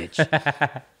day, bitch.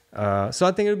 So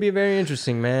I think it'll be very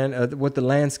interesting, man, what the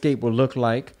landscape will look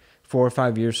like 4 or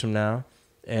 5 years from now,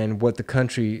 and what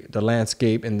the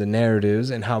landscape and the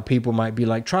narratives, and how people might be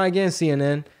like, try again,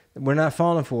 CNN. We're not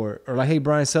falling for it. Or like, hey,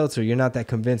 Brian Seltzer, you're not that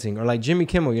convincing. Or like, Jimmy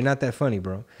Kimmel, you're not that funny,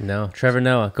 bro. No. Trevor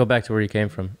Noah, go back to where you came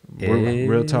from.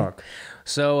 Real talk.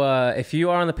 So if you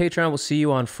are on the Patreon, we'll see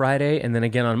you on Friday and then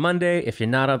again on Monday. If you're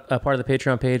not a part of the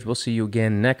Patreon page, we'll see you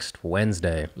again next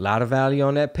Wednesday. A lot of value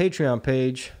on that Patreon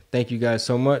page. Thank you guys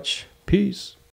so much. Peace.